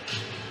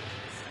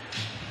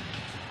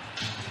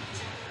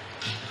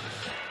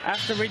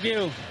 After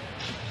review,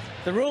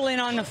 the ruling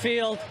on the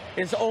field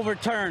is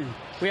overturned.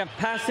 We have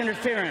pass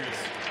interference.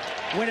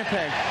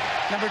 Winnipeg,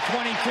 number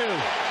 22.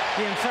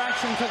 The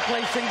infraction took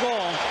place in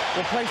goal.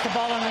 Will place the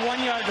ball on the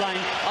 1 yard line.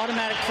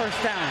 Automatic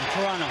first down,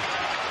 Toronto.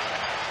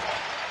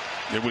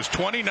 It was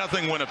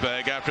 20-0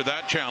 Winnipeg after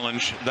that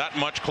challenge, that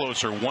much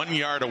closer, 1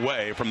 yard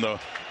away from the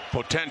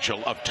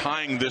potential of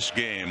tying this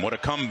game. What a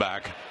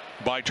comeback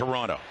by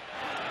Toronto.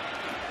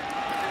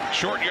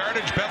 Short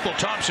yardage, Bethel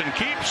Thompson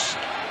keeps.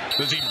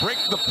 Does he break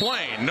the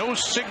plane? No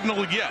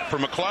signal yet for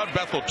McLeod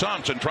Bethel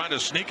Thompson trying to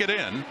sneak it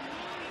in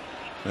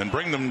and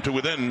bring them to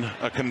within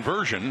a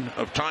conversion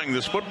of tying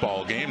this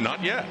football game.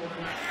 Not yet.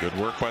 Good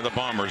work by the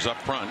Bombers up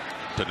front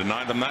to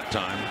deny them that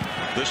time.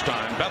 This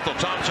time, Bethel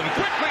Thompson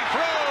quickly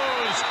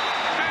throws,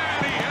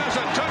 and he has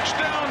a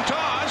touchdown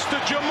toss to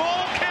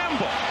Jamal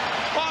Campbell,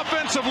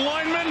 offensive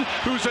lineman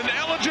who's an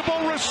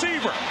eligible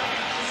receiver.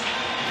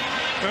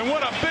 And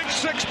what a big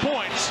 6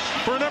 points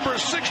for number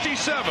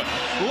 67,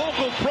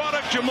 local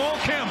product Jamal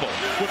Campbell,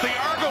 with the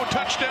Argo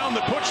touchdown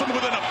that puts them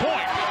within a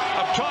point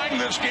of tying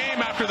this game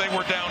after they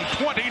were down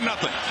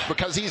 20-0.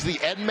 because he's the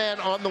end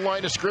man on the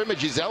line of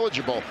scrimmage, he's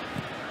eligible.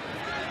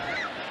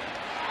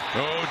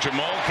 Oh,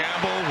 Jamal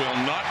Campbell will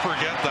not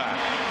forget that.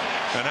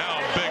 And how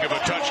big of a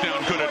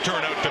touchdown could it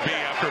turn out to be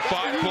after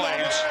 5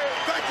 plays?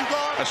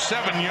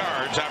 7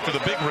 yards after the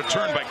big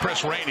return by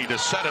Chris Rainey to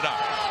set it up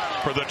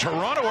for the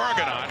Toronto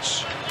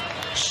Argonauts.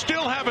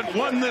 Still haven't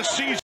won this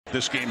season.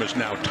 This game is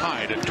now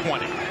tied at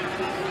 20.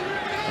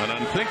 An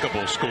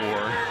unthinkable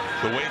score,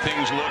 the way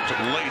things looked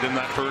late in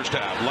that first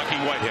half. Lucky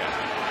Whitehead.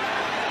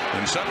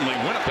 And suddenly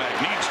Winnipeg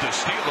needs to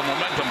steal the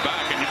momentum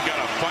back, and you've got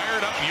a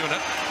fired up unit.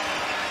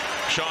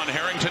 Sean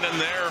Harrington in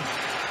there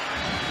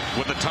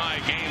with a tie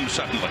game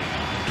suddenly.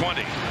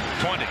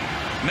 20-20.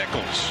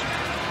 Nichols.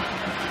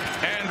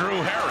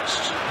 Andrew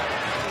Harris,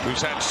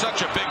 who's had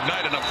such a big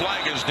night, and a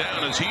flag is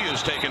down as he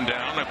is taken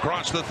down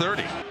across the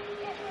 30.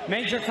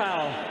 Major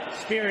foul,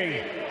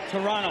 Spearing,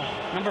 Toronto,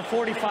 number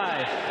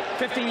 45,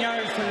 15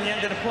 yards from the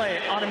end of the play,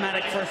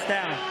 automatic first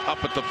down.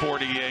 Up at the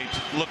 48,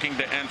 looking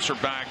to answer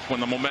back when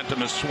the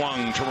momentum is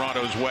swung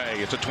Toronto's way.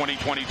 It's a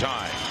 20-20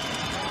 tie.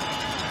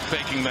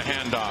 Faking the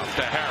handoff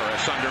to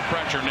Harris under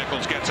pressure.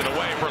 Nichols gets it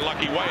away for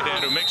Lucky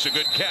Whitehead, who makes a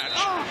good catch.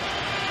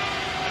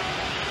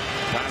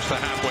 Past the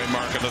halfway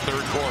mark of the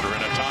third quarter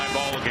in a tie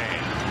ball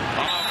game.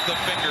 Off the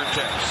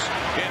fingertips.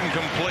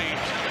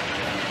 Incomplete.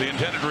 The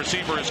intended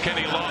receiver is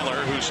Kenny Lawler,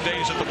 who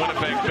stays at the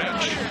Winnipeg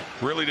bench.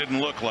 Really didn't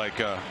look like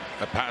a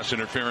pass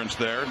interference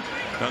there.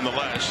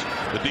 Nonetheless,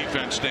 the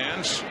defense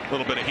stands. A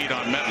little bit of heat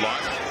on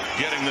Medlock.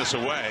 Getting this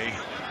away.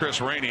 Chris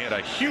Rainey had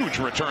a huge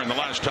return the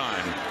last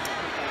time.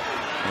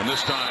 And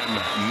this time,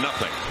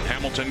 nothing.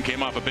 Hamilton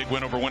came off a big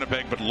win over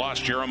Winnipeg, but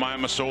lost Jeremiah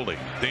Masoli.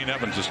 Dane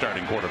Evans is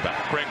starting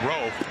quarterback. Craig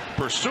Rowe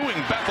pursuing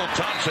Bethel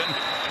Thompson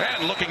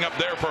and looking up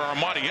there for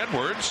Armani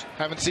Edwards.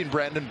 Haven't seen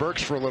Brandon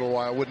Burks for a little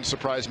while. Wouldn't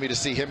surprise me to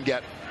see him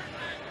get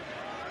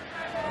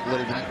a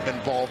little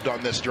involved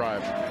on this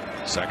drive.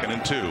 2nd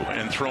and 2,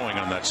 and throwing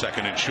on that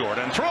 2nd and short,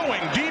 and throwing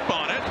deep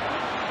on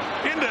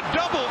it into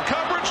double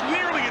coverage,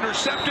 nearly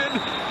intercepted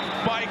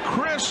by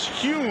Chris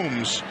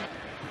Humes.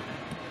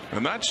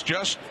 And that's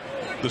just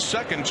the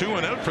second 2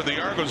 and out for the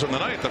Argos in the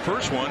night. The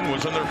first one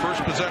was in their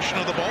first possession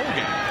of the ball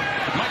game.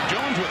 Mike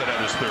Jones with it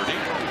at his 30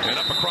 and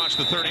up across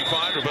the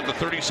 35 to about the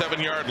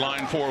 37-yard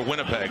line for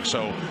Winnipeg.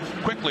 So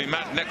quickly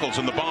Matt Nichols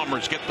and the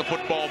Bombers get the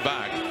football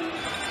back.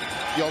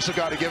 You also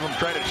got to give him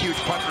credit. Huge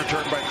punt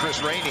return by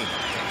Chris Rainey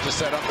to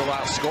set up the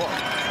last score.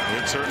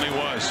 It certainly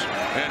was.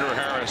 Andrew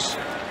Harris.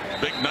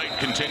 Big night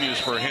continues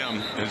for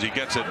him as he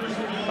gets it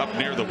up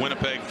near the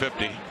Winnipeg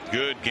 50.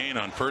 Good gain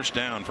on first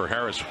down for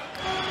Harris.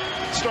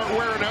 Start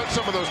wearing out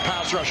some of those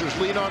pass rushers.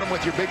 Lean on them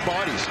with your big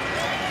bodies.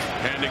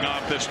 Handing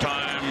off this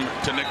time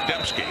to Nick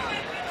Dembski.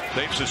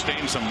 They've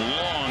sustained some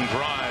long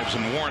drives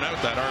and worn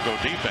out that Argo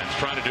defense.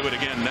 Trying to do it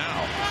again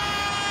now.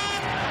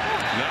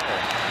 No.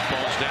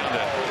 Falls down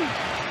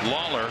to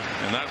Lawler,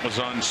 and that was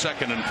on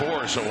 2nd and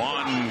 4. So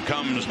on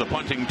comes the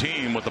punting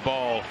team with the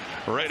ball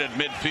right at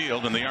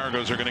midfield, and the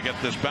Argos are going to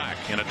get this back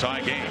in a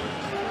tie game.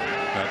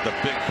 At the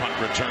big punt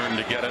return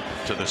to get it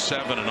to the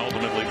 7 and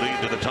ultimately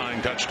lead to the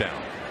tying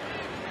touchdown.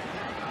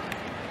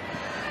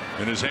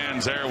 In his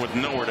hands there with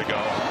nowhere to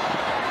go.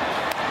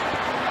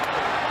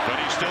 But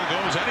he still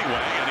goes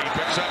anyway, and he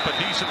picks up a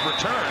decent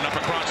return up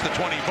across the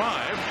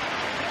 25.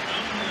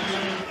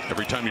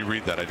 Every time you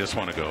read that, I just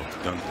want to go.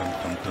 Dun, dun,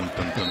 dun, dun,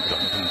 dun, dun,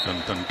 dun, dun,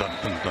 dun, dun,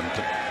 dun, dun,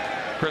 dun.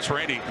 Chris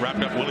Rainey wrapped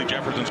up Willie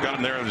Jefferson's got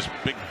him there with his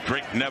big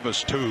Drake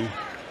Nevis too,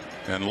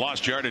 and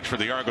lost yardage for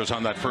the Argos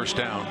on that first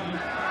down.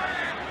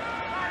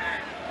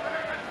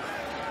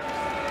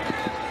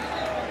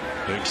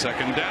 Big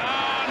second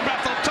down.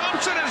 Bethel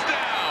Thompson is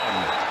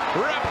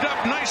down. Wrapped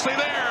up nicely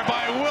there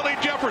by Willie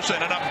Jefferson,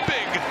 and a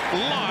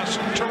big loss.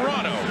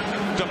 Toronto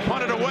to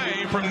punt it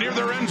away from near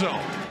their end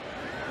zone.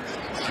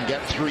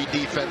 Get 3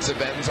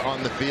 defensive ends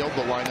on the field.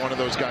 They'll line one of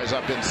those guys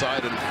up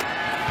inside in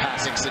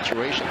passing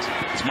situations.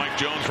 It's Mike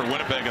Jones for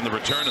Winnipeg in the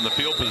return, and the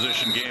field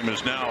position game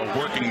is now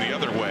working the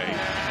other way.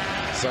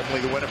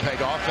 Suddenly the Winnipeg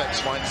offense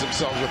finds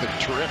themselves with a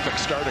terrific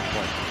starting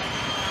point.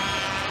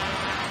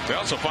 They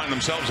also find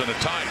themselves in a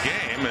tie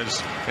game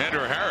as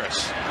Andrew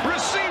Harris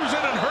receives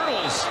it and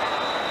hurdles.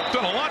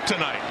 Done a lot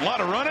tonight. A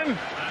lot of running.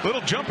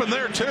 Little jump in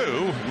there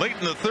too. Late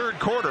in the third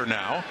quarter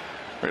now.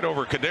 Right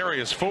over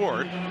Kadarius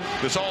Ford.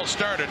 This all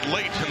started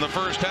late in the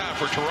first half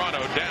for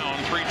Toronto,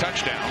 down 3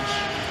 touchdowns,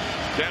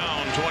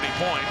 down 20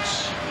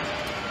 points.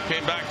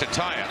 Came back to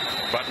tie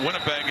it, but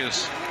Winnipeg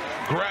is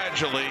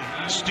gradually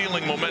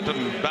stealing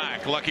momentum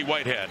back. Lucky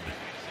Whitehead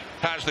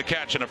has the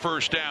catch and a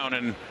first down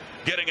and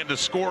getting into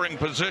scoring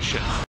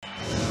position.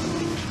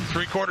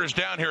 3 quarters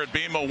down here at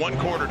BMO, 1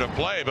 quarter to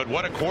play, but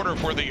what a quarter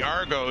for the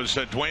Argos.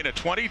 Dwayne, a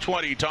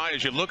 20-20 tie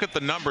as you look at the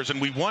numbers, and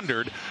we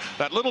wondered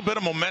that little bit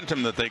of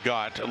momentum that they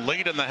got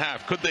late in the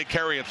half, could they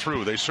carry it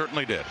through? They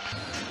certainly did.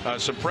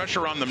 Some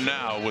pressure on them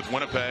now with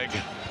Winnipeg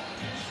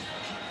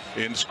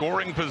in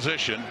scoring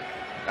position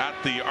at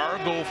the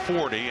Argo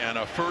 40 and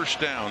a first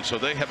down, so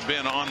they have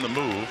been on the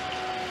move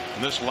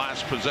in this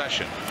last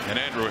possession. And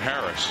Andrew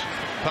Harris,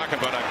 talk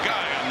about a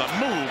guy on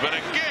the move, and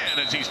again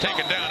as he's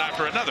taken down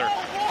after another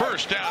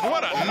first down.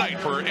 What a night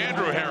for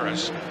Andrew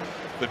Harris.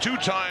 the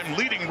two-time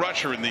leading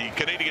rusher in the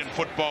Canadian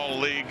Football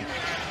League.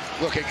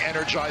 Looking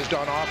energized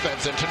on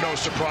offense, and to no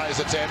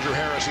surprise, it's Andrew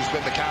Harris who's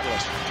been the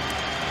catalyst.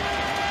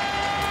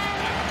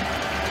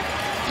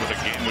 What a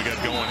game we got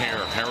going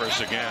here.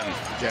 Harris again.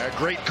 Yeah,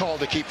 great call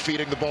to keep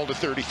feeding the ball to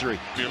 33.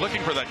 If you're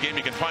looking for that game,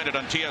 you can find it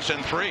on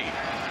TSN3.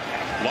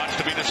 Lots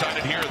to be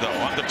decided here,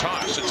 though. On the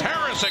toss, it's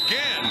Harris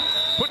again.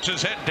 Puts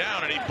his head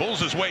down, and he pulls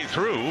his way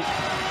through.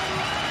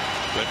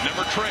 They've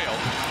never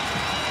trailed,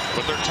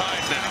 but they're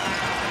tied now.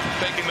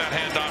 Taking that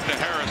handoff to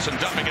Harris and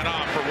dumping it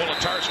off for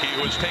Wolotarski,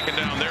 who is taken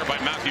down there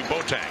by Matthew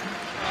Boateng.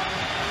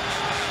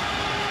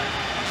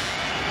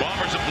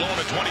 Bombers have blown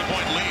a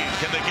 20-point lead.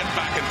 Can they get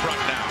back in front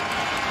now?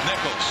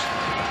 Nichols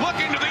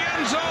looking to the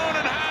end zone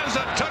and has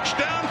a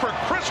touchdown for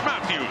Chris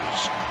Matthews.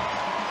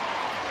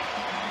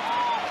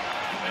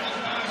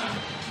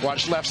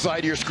 Watch left side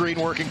of your screen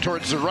working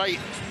towards the right.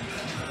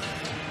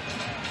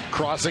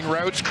 Crossing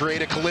routes,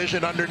 create a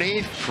collision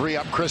underneath, free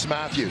up Chris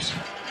Matthews.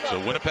 So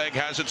Winnipeg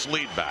has its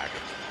lead back.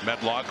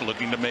 Medlock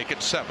looking to make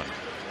it 7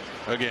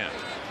 again.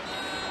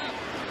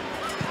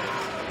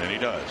 And he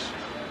does.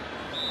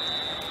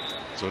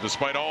 So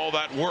despite all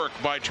that work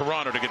by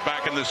Toronto to get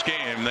back in this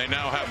game, they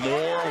now have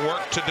more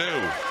work to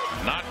do.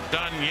 Not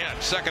done yet.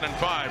 2nd and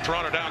 5.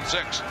 Toronto down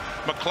 6.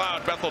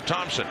 McLeod, Bethel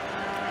Thompson.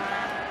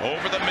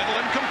 Over the middle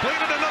and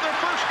completed another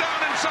first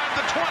down inside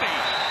the 20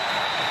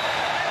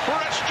 for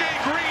S.J.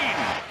 Green.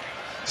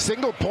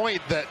 Single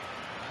point that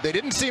they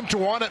didn't seem to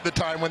want at the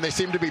time when they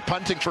seemed to be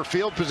punting for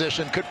field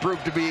position could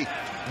prove to be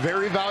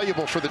very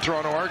valuable for the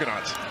Toronto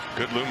Argonauts.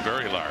 Good loom,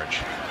 very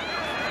large.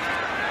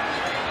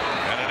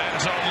 And an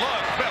end zone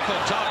look.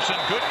 Bethel Thompson,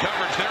 good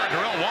coverage there. And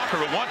Darrell Walker,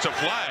 who wants a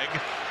flag.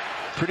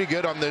 Pretty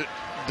good on the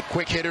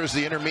quick hitters,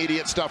 the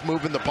intermediate stuff,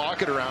 moving the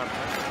pocket around.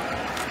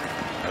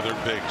 Another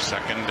big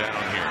 2nd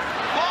down here.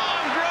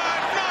 Long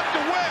drive,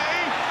 knocked away,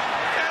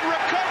 and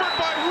recovered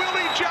by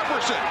Willie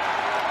Jefferson.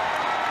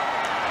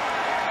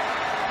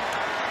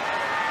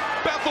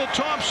 Bethel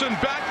Thompson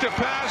back to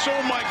pass.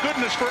 Oh my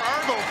goodness for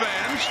Argo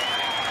fans,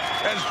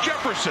 as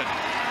Jefferson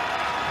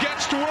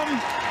gets to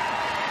him,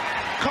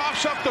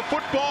 coughs up the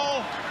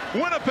football.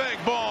 Winnipeg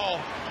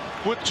ball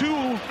with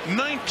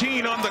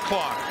 2:19 on the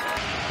clock.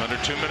 Under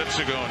 2 minutes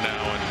to go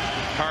now, and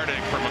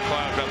heartache for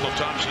McLeod, Bethel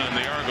Thompson, and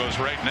the Argos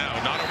right now.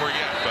 Not over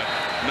yet, but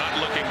not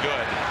looking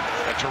good.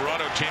 A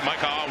Toronto team,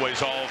 like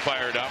always, all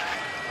fired up.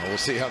 We'll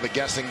see how the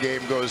guessing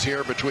game goes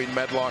here between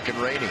Medlock and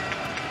Rainey.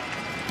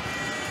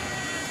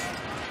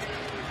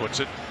 Puts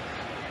it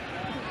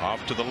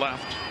off to the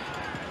left,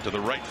 to the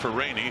right for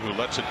Rainey, who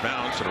lets it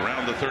bounce at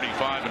around the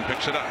 35 and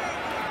picks it up.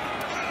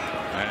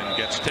 And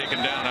gets taken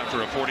down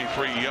after a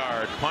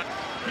 43-yard punt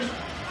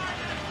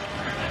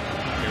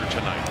here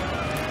tonight.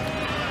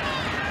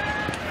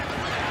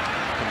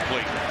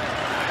 Complete.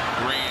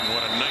 Green,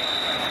 what a night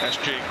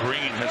S.J.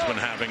 Green has been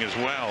having as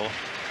well,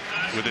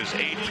 with his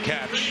 8th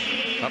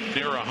catch, up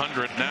near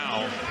 100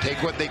 now.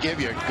 Take what they give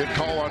you. Good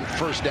call on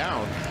first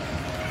down.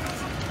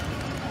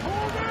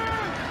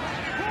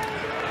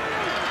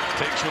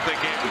 Takes what they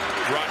gave him.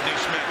 Rodney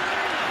Smith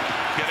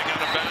getting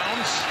out of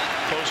bounds.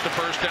 Close to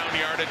first down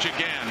yardage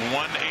again.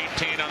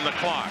 1:18 on the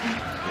clock.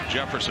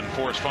 Jefferson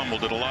forced fumble,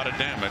 did a lot of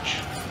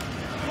damage.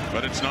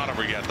 But it's not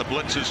over yet. The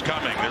blitz is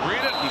coming. They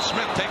read it, and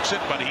Smith takes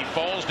it, but he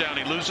falls down.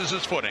 He loses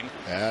his footing.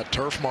 Yeah,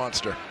 turf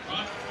monster.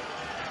 A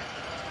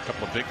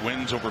couple of big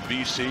wins over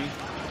BC. And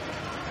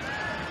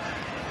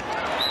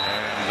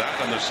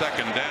that on the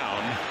 2nd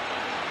down.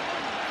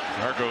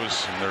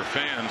 Argos and their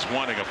fans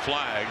wanting a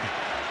flag.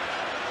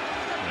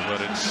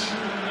 But it's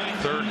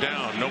 3rd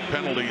down. No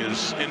penalty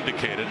is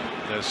indicated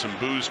as some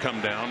boos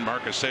come down.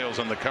 Marcus Sales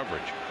on the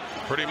coverage.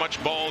 Pretty much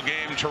ball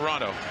game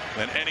Toronto,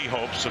 and any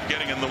hopes of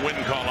getting in the win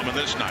column in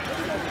this night.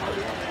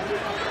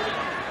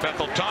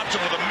 Bethel Thompson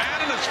with a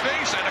man in his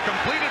face and a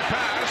completed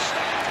pass.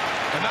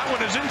 And that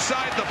one is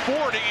inside the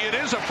 40. It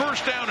is a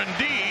first down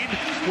indeed,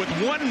 with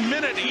 1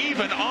 minute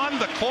even on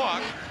the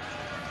clock.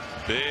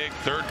 Big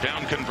 3rd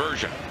down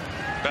conversion.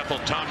 Bethel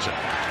Thompson,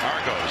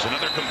 Argos,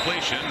 another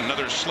completion,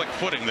 another slick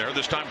footing there,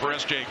 this time for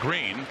S.J.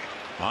 Green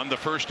on the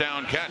first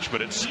down catch,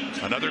 but it's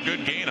another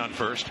good gain on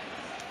first.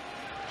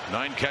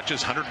 9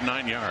 catches,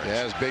 109 yards.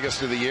 Yeah, his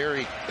biggest of the year.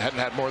 He hadn't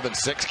had more than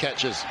 6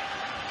 catches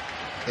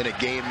in a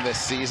game this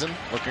season.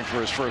 Looking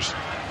for his first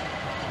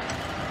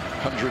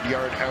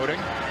 100-yard outing.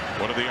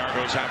 What do the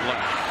Argos have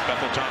left?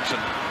 Bethel Thompson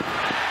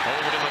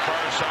over to the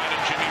far side,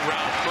 and Jimmy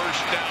Ralph first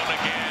down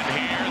again.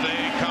 Here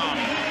they come.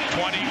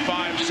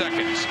 25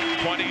 seconds.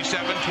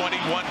 27-21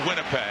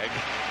 Winnipeg.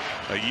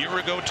 A year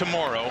ago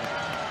tomorrow,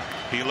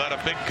 he led a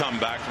big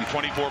comeback from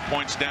 24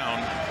 points down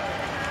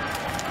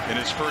in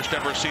his first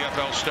ever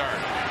CFL start.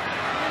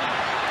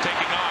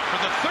 Taking off for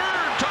the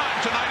 3rd time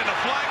tonight, and a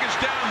flag is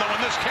down though in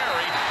this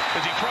carry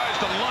as he tries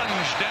to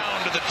lunge down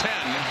to the 10.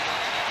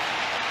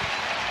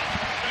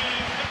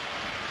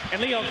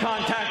 Illegal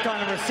contact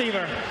on the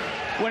receiver.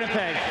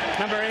 Winnipeg,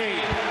 number 8.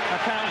 A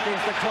penalty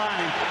is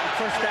declined.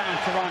 First down,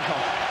 Toronto.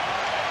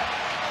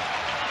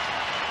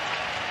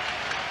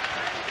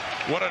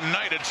 What a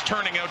night it's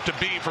turning out to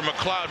be for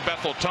McLeod,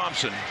 Bethel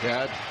Thompson.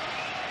 Yeah,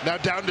 Now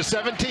down to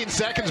 17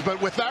 seconds,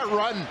 but with that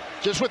run,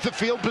 just with the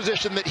field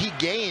position that he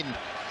gained,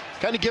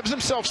 kind of gives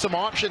himself some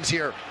options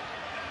here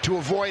to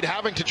avoid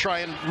having to try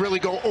and really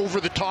go over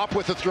the top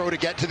with a throw to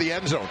get to the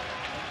end zone.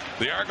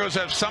 The Argos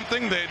have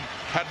something they'd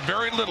had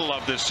very little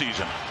of this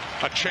season,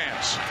 a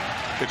chance.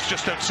 It's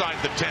just outside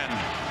the 10,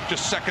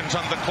 just seconds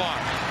on the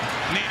clock,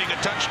 needing a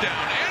touchdown.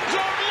 End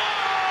zone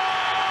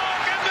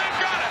long, and they've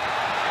got it.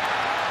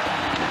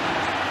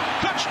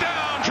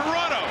 Touchdown,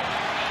 Toronto.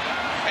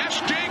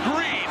 S.J.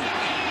 Green.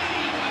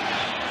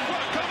 What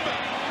a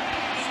comeback.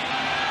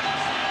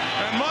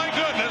 And my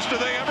goodness, do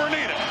they ever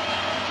need it.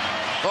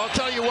 Well, I'll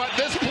tell you what,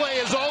 this play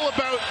is all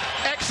about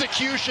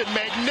execution,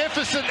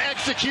 magnificent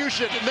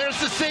execution. And there's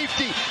the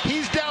safety.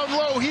 He's down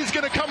low. He's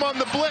going to come on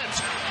the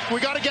blitz. We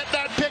got to get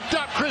that picked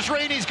up. Chris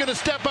Rainey's going to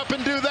step up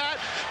and do that.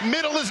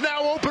 Middle is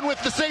now open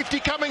with the safety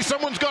coming.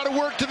 Someone's got to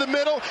work to the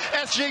middle.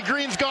 S.J.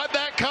 Green's got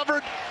that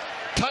covered.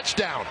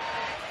 Touchdown.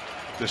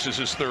 This is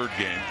his third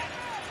game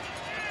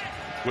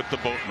with the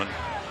Boatman.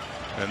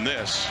 And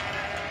this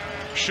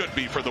should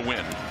be for the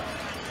win.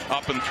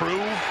 Up and through.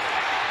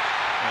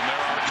 And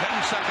there are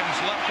 10 seconds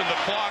left in the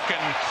clock,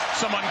 and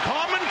some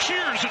uncommon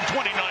cheers in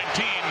 2019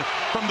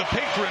 from the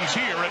patrons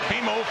here at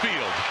BMO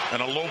Field.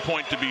 And a low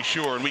point to be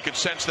sure, and we could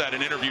sense that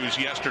in interviews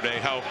yesterday,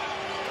 how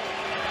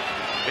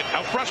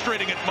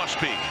frustrating it must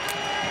be.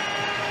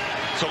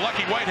 So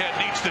Lucky Whitehead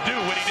needs to do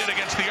what he did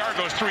against the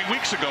Argos 3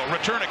 weeks ago,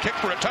 return a kick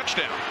for a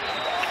touchdown.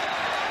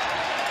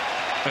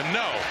 And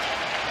no,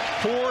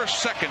 4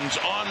 seconds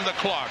on the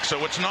clock,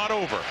 so it's not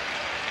over.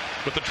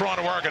 But the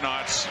Toronto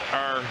Argonauts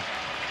are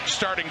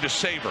starting to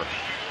savor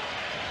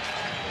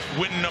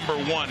win number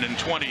 1 in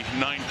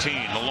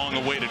 2019, a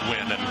long-awaited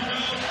win. And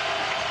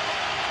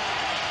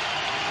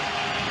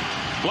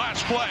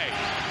last play,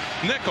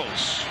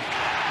 Nichols.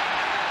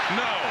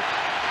 No.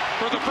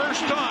 For the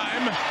first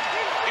time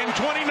in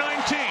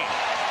 2019,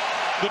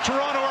 the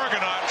Toronto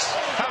Argonauts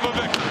have a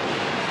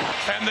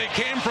victory. And they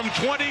came from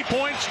 20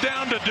 points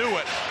down to do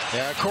it.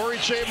 Yeah, Corey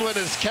Chamberlain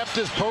has kept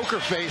his poker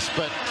face,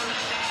 but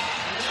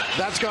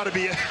that's got to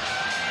be a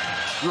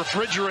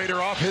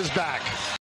refrigerator off his back.